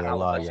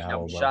halal.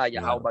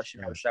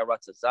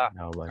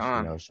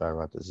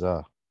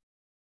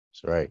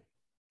 That's right.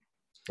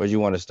 Where do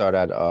you want to start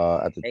at the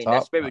top?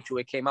 That spiritual,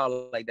 it came out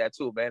like that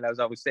too, man. As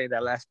I was saying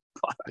that last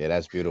part. Yeah,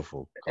 that's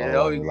beautiful. That's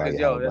all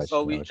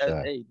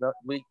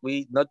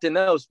we nothing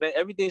else, man.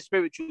 Everything's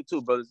spiritual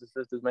too, brothers and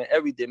sisters, man.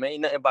 Everything, man.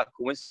 Ain't nothing about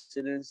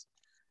coincidence.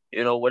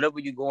 You know, whatever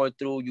you're going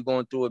through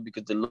it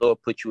because the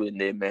Lord put you in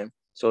there, man.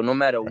 So no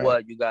matter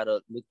what, you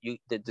gotta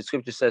the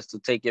scripture says to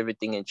take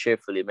everything in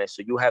cheerfully, man.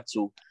 So you have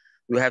to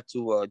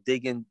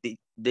dig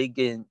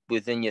in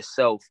within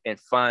yourself and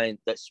find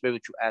that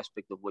spiritual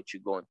aspect of what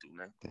you're going through,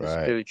 man. The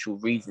spiritual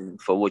reason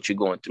for what you're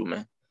going through,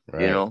 man.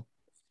 You know?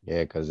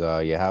 Yeah, because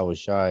Yahweh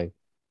Shai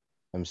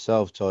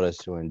himself told us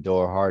to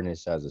endure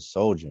hardness as a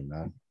soldier,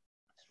 man.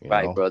 You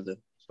know? Brother.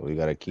 So we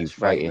gotta keep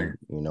fighting,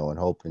 you know, and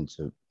hoping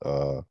to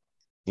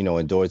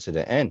endure to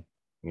the end.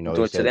 You know,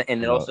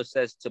 and it also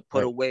says to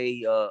put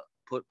away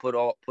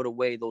put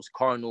away those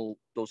carnal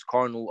thoughts.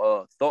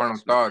 Carnal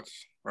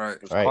thoughts. Right.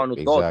 Carnal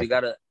thoughts. We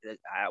gotta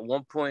at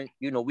one point,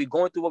 you know, we're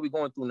going through what we're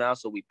going through now.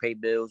 So we pay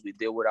bills, we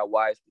deal with our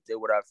wives, we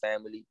deal with our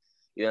family,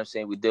 you know what I'm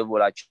saying? We deal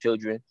with our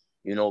children,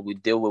 you know, we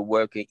deal with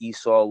work and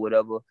Esau,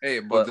 whatever. Hey,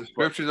 but the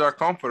scriptures are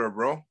comforter,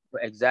 bro.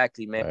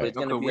 Exactly, man. But it's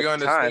gonna be we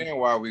understand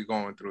why we're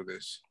going through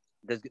this.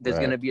 There's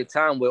gonna be a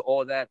time where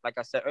all that, like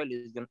I said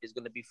earlier, is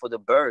gonna be for the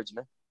birds,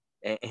 man.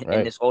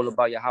 And it's all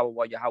about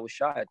Yahweh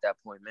Shai at that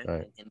point, man.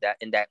 Right.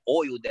 And that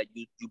oil that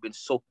you've been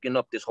soaking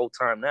up this whole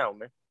time now,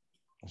 man.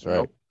 That's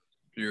right.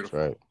 Beautiful.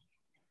 That's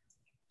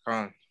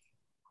right.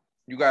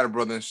 You got a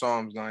brother in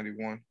Psalms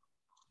 91.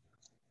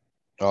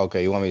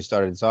 Okay, you want me to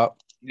start at the top?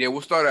 Yeah,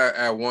 we'll start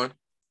at 1.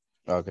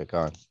 Okay,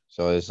 Con.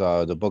 So it's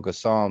the book of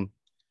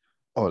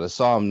the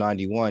Psalm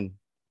 91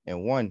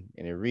 and 1,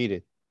 and it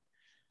reads,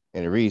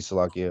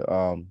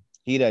 Salakia,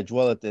 he that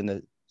dwelleth in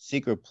the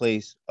secret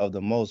place of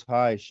the Most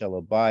High shall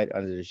abide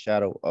under the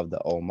shadow of the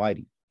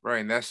Almighty.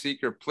 Right, and that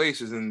secret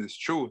place is in this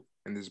truth,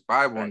 in this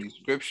Bible, Right. in these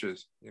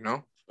scriptures, you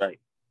know?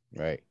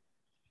 Right.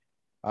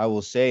 I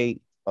will say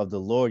of the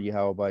Lord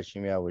Yahweh by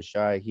Shem Yahweh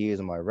Shai, he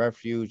is my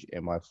refuge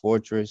and my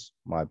fortress,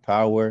 my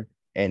power,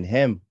 and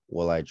him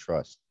will I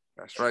trust.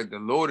 That's right. The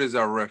Lord is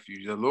our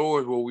refuge. The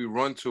Lord is what we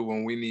run to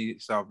when we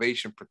need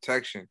salvation,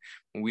 protection,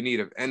 when we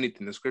need of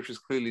anything. The scriptures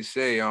clearly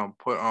say,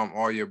 put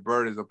all your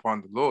burdens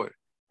upon the Lord.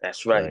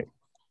 That's right.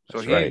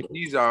 So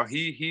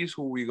he's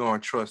who we gonna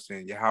trust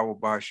in. Yahweh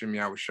Ba'ashem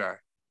Yahweh Shai.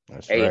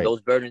 That's Hey, right. and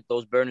those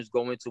burdens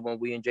go into when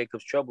we in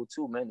Jacob's trouble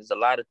too, man. There's a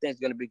lot of things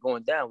gonna be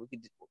going down.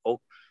 The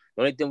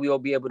only thing we all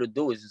be able to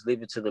do is just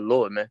leave it to the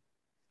Lord, man.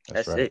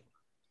 That's right. it.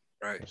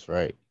 Right. That's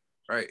right.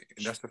 Right.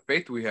 And that's the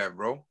faith we have,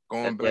 bro.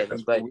 Going back,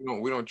 that's right.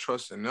 we don't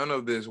trust in none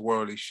of this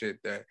worldly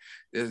shit. That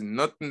there's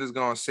nothing that's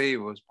gonna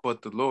save us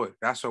but the Lord.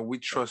 That's why we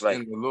trust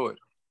in the Lord.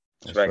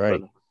 That's right,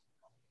 brother.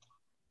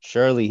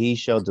 Surely he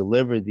shall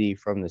deliver thee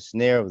from the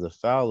snare of the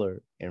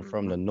fowler and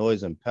from the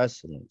noise and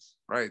pestilence.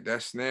 Right.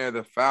 That snare,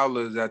 the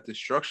fowler, is that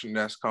destruction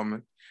that's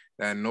coming.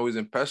 That noise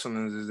and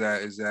pestilence is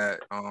that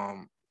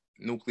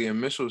nuclear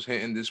missiles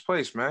hitting this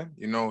place, man.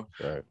 You know,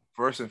 right.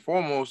 First and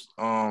foremost,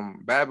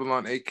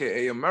 Babylon,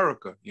 aka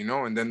America, you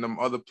know, and then them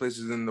other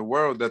places in the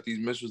world that these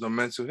missiles are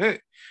meant to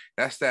hit.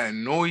 That's that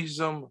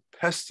noisome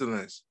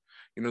pestilence.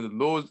 You know,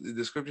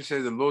 the scripture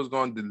says the Lord's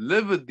going to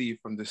deliver thee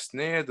from the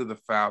snares of the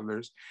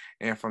fowlers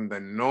and from the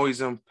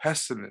noisome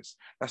pestilence.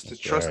 That's the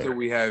trust that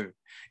we have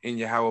in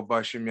Yahweh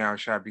Ba'ashem Yahweh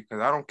Shai, because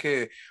I don't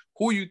care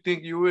who you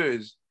think you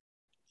is.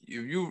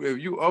 If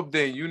you up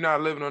there and you're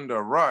not living under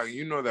a rock,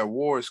 you know that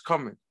war is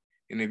coming.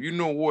 And if you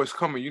know war is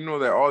coming, you know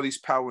that all these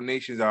power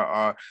nations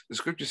are the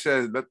scripture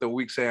says, let the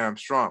weak say I'm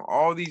strong.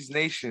 All these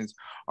nations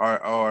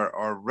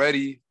are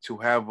ready to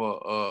have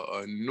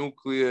a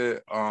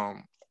nuclear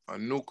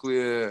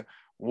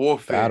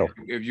warfare, battle,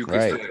 if you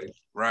could say.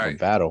 Right. A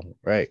battle,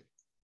 right.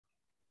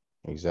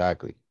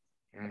 Exactly.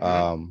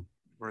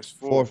 Verse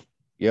 4.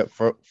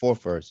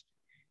 Fourth verse.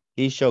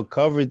 He shall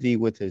cover thee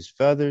with his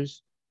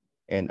feathers,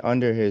 and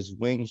under his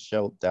wings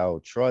shalt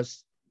thou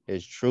trust.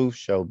 His truth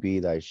shall be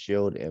thy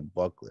shield and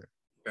buckler.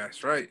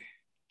 That's right.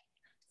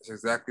 That's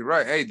exactly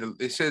right. Hey,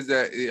 it says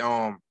that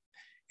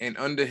and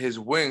under his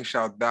wings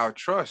shalt thou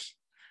trust.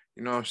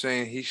 You know what I'm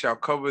saying? He shall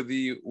cover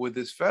thee with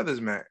his feathers,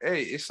 man.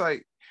 Hey, it's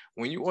like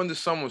when you under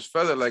someone's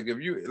feather, like if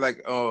you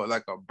like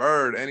a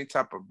bird, any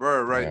type of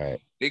bird, right?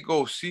 They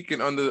go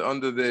seeking under the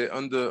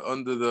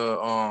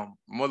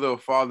mother or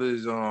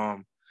father's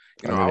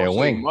you know, I would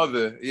say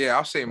mother. Yeah,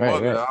 I'll say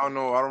mother. Right. I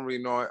don't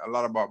really know a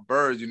lot about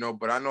birds, you know,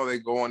 but I know they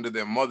go under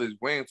their mother's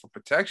wing for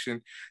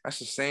protection. That's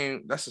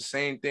the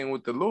same thing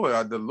with the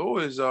Lord. The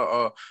Lord is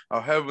a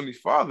heavenly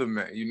Father,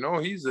 man. You know,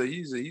 he's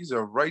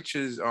a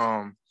righteous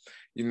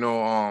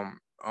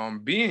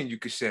being, you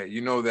could say.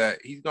 You know that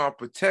he's gonna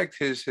protect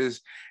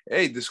his.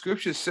 Hey, the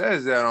scripture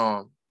says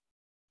that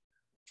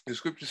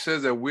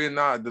we're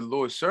not the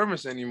Lord's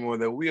servants anymore,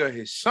 that we are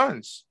his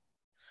sons.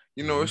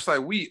 You know, it's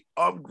like we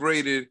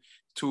upgraded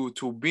to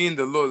being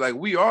the Lord, like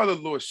we are the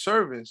Lord's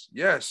servants,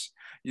 yes,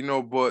 you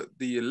know, but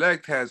the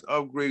elect has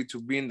upgraded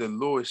to being the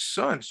Lord's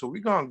son. So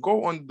we're gonna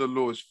go under the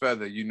Lord's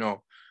feather, you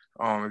know,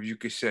 if you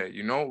could say,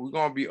 you know, we're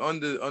gonna be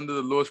under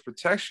the Lord's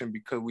protection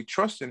because we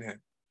trust in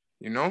him,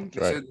 you know.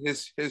 It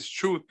says his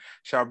truth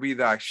shall be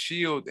thy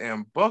shield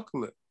and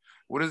buckler.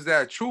 What is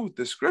that truth?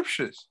 The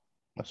scriptures.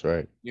 That's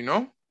right. You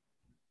know.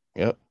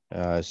 Yep.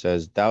 It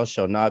says, thou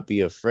shalt not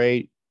be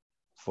afraid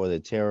for the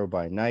terror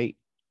by night,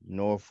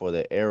 nor for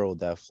the arrow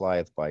that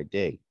flieth by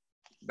day.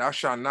 Thou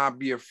shalt not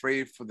be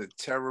afraid for the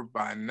terror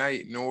by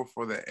night, nor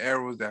for the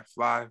arrows that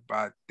fly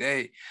by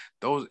day.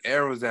 Those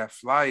arrows that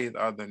fly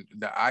are the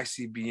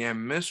ICBM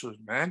missiles,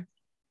 man.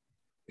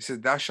 It says,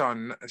 thou shalt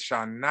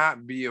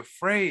not be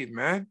afraid,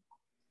 man.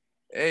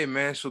 Hey,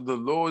 man, so the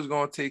Lord is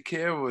going to take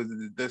care of us.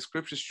 The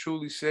scriptures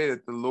truly say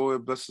that the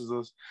Lord blesses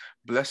us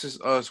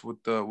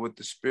with the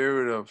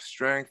spirit of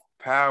strength,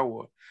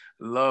 power,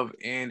 love,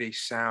 and a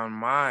sound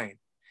mind.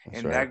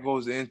 That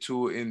goes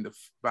into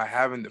by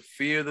having the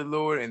fear of the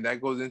Lord, and that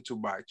goes into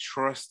by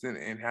trusting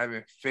and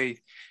having faith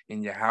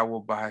in Yahweh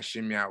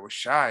Ba'ashem Yahweh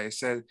Shai. It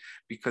says,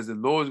 because the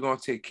Lord is going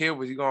to take care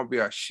of us, he's going to be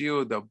our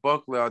shield, the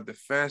buckler, our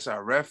defense,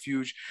 our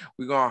refuge.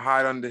 We're going to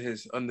hide under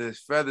his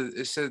feathers.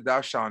 It says,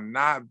 thou shalt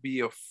not be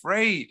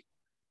afraid.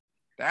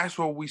 That's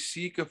what we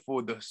seek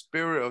for, the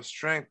spirit of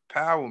strength,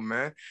 power,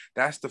 man.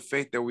 That's the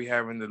faith that we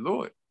have in the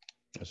Lord.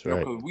 That's right.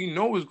 Because we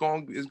know it's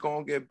going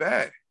to get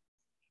bad.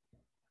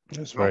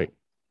 That's right.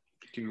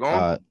 Keep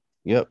going.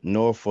 Yep.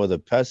 Nor for the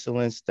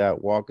pestilence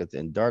that walketh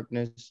in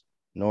darkness,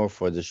 nor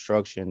for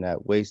destruction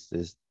that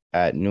wasteth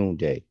at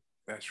noonday.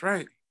 That's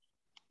right.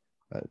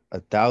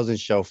 1,000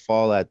 shall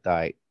fall at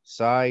thy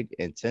side,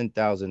 and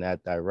 10,000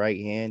 at thy right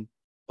hand,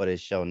 but it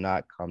shall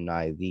not come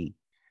nigh thee.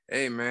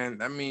 Hey, man,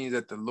 that means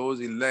that the Lord's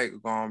elect are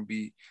going to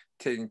be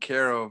taken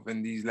care of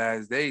in these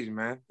last days,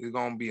 man. There's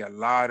going to be a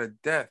lot of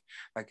death.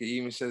 Like it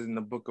even says in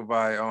the book of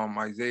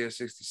Isaiah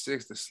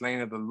 66, the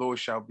slain of the Lord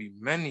shall be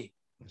many.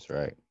 That's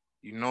right.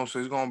 You know, so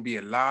it's going to be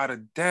a lot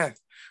of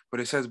death. But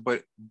it says,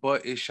 but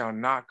it shall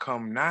not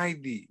come nigh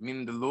thee.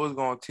 Meaning the Lord's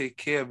going to take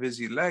care of his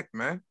elect,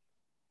 man.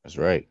 That's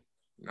right.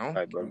 You know,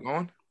 Right, keep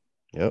going.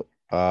 Yep.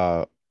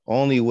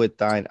 Only with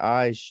thine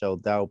eyes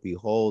shalt thou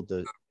behold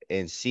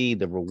and see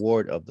the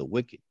reward of the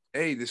wicked.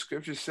 Hey, the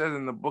scripture says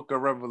in the book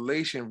of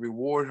Revelation,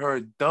 reward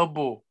her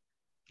double.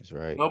 That's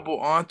right. Double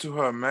onto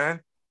her, man.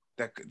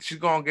 That she's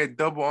gonna get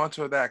double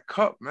onto that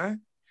cup,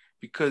 man.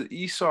 Because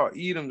Esau,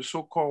 Edom, the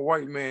so-called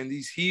white man,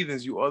 these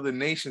heathens, you other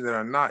nations that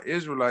are not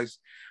Israelites,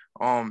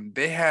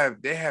 they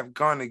have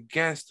gone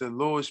against the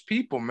Lord's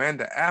people, man.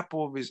 The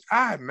apple of his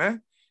eye,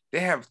 man.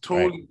 They have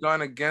totally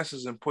gone against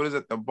us and put us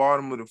at the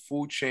bottom of the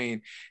food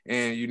chain.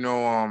 And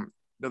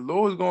the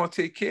Lord is gonna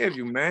take care of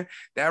you, man.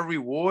 That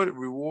reward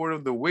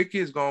of the wicked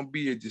is gonna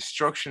be your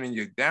destruction and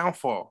your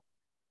downfall.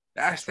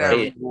 That's that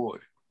right.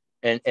 reward.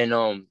 And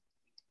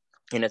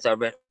as I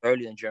read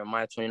earlier in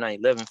Jeremiah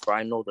 29:11, for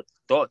I know the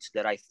thoughts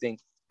that I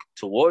think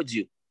towards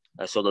you.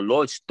 So the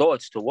Lord's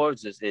thoughts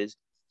towards us is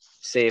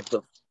save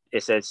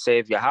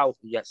Yahweh,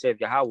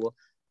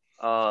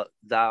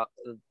 the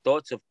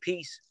thoughts of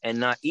peace and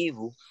not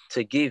evil,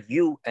 to give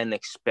you an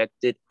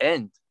expected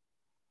end.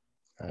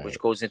 Right. Which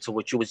goes into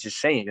what you was just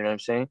saying, you know what I'm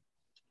saying?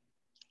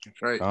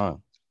 That's right.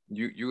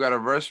 You got a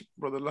verse,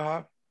 Brother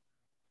Lahab?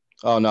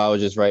 Oh no, I was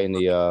just writing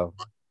the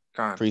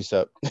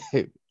precept.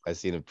 I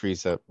see the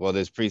precept. Well,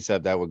 this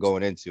precept that we're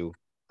going into,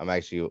 I'll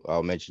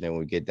mention it when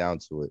we get down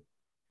to it.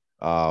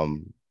 Let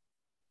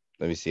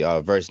me see.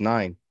 Verse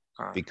 9.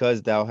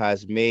 Because thou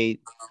hast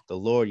made the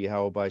Lord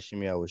Yahweh by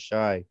Shem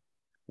Yahushai,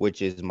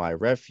 which is my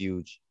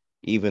refuge,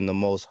 even the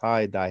Most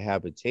High thy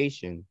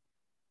habitation,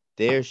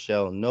 there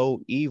shall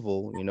no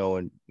evil,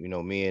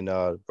 me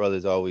and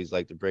brothers always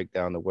like to break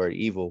down the word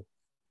evil.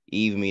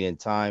 Eve meaning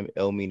time,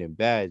 el meaning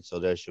bad. So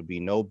there shall be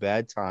no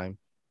bad time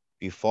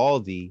befall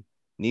thee,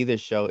 neither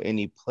shall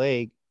any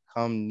plague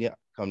come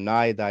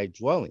nigh thy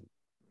dwelling.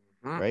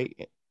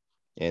 Right?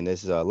 And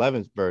this is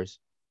 11th verse.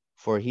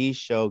 For he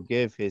shall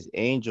give his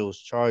angels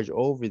charge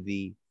over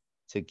thee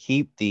to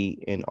keep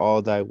thee in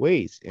all thy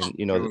ways. And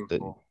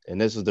and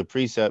this is the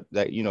precept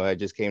that that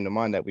just came to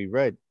mind that we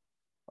read.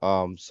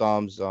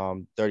 Psalms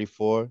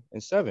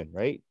 34:7,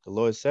 right? The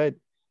Lord said,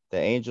 the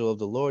angel of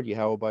the Lord,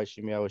 Yahweh by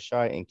Shem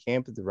Yahushai,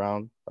 encampeth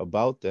round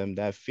about them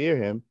that fear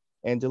him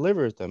and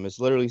delivereth them. It's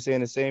literally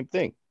saying the same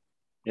thing.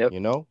 Yep.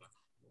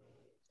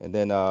 And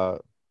then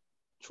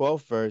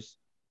 12th verse,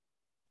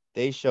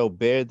 they shall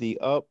bear thee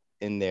up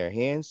in their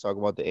hands, talk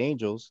about the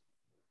angels,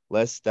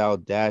 lest thou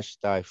dash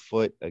thy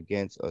foot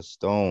against a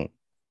stone.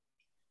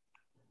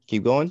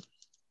 Keep going.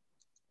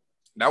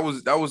 That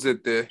was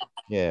it there.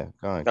 Yeah,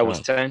 that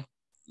was 10.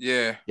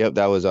 Yeah. Yep,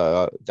 that was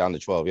down to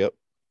 12. Yep.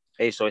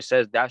 Hey, so it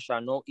says, there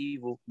shall no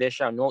evil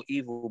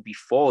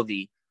befall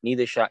thee,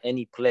 neither shall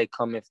any plague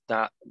come if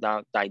thy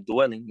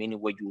dwelling, meaning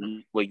where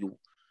you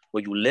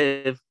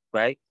live,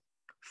 right?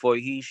 For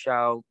he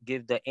shall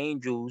give the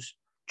angels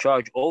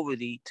charge over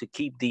thee to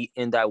keep thee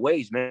in thy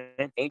ways,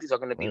 man. Angels are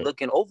going to be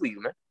looking over you,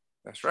 man.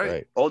 That's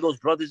right. All those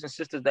brothers and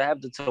sisters that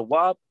have the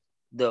tawab,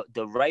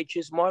 the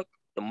righteous mark,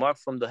 the mark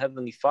from the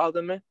Heavenly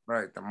Father, man.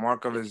 Right, the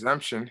mark of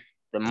exemption.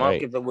 The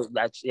mark of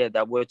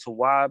that word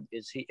tawab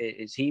is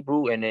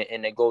Hebrew, and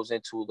it goes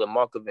into the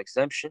mark of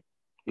exemption,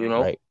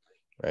 Right.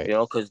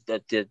 Because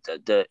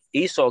the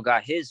Esau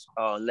got his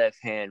left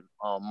hand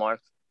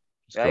mark,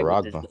 right,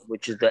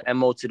 which is the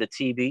MO to the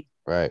TB,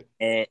 right,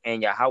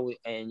 and Yahweh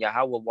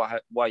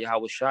while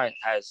Yahweh Shai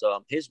has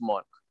his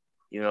mark,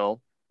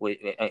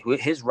 with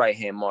his right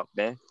hand mark,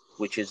 man,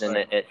 which is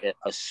a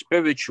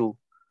spiritual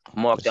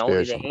mark that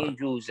only the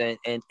angels and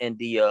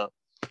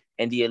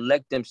the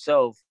elect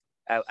themselves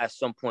at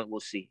some point we'll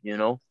see,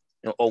 or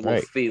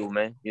will feel,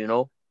 man,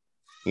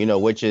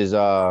 which is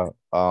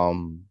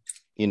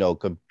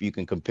you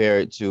can compare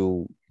it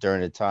to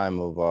during the time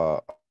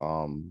of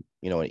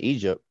in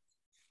Egypt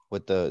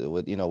with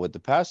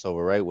the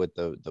Passover, right, with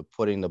the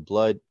putting the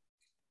blood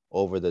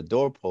over the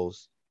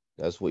doorpost.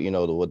 That's what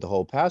with the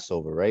whole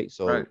Passover, right?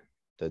 So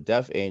the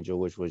death angel,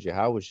 which was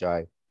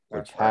Yahushai,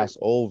 would pass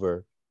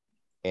over,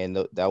 and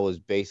that was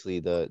basically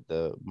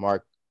the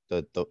mark,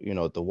 the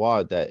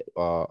wad that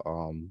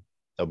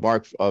the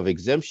mark of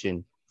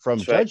exemption from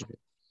judgment.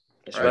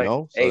 That's right.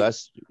 So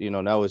that's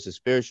that was the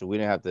spiritual. We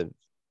didn't have to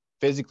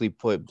physically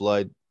put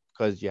blood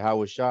because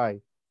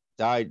Yahushai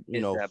died,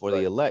 for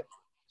the elect.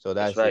 So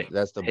that's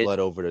the blood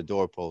over the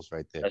doorpost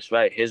right there. That's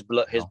right. His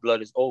blood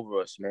is over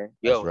us, man.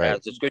 Yo,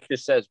 as the scripture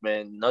says,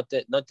 man,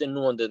 nothing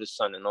new under the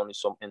sun, and only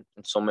in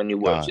so many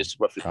words, just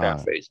roughly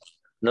paraphrase.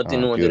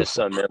 Nothing new under the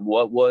sun, man.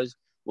 What was,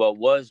 what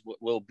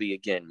will be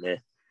again, man.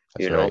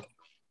 That's right.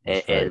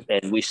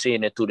 And we're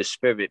seeing it through the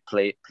spirit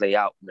play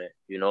out, man.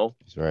 You know.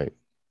 That's right.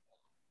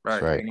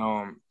 Right. Right.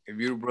 And if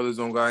you brothers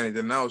don't got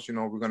anything else, you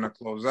know, we're gonna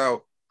close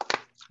out.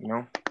 You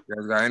know, you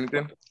guys got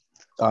anything?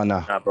 Oh no.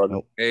 Nah, brother.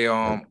 Nope. Hey,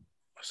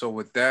 so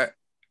with that,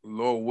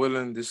 Lord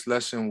willing, this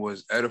lesson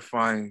was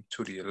edifying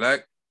to the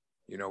elect.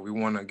 You know, we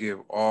want to give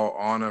all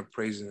honor,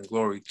 praise, and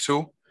glory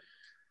to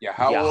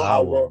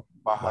Yahweh,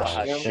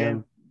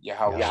 Bahashem,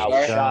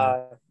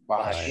 Yahweh,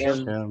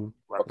 Bahashem,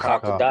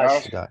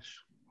 Rakakadash.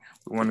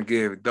 We want to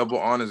give double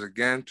honors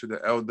again to the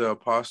elder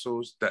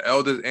apostles. The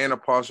elders and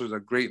apostles are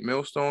great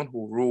millstone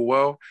who rule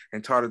well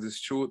and taught us this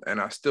truth and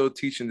are still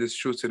teaching this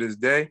truth to this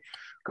day.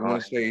 We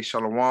want to say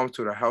shalom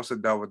to the house of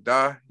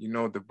Dawadah, you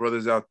know, the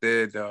brothers out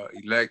there, the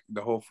elect,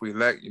 the hopeful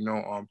elect, you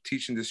know,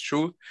 teaching this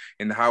truth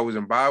in the highways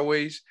and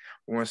byways.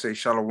 We want to say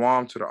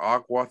shalom to the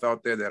Akwath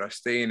out there that are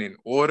staying in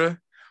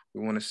order.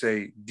 We want to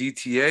say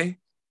DTA,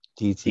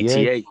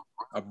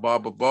 Abba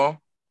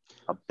Ball,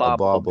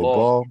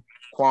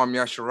 Kwam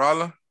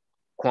Yasharala,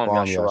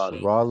 Kwam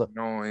you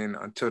know, and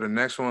until the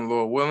next one,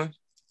 Lord willing,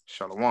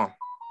 shalom.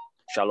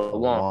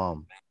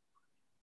 Shalom.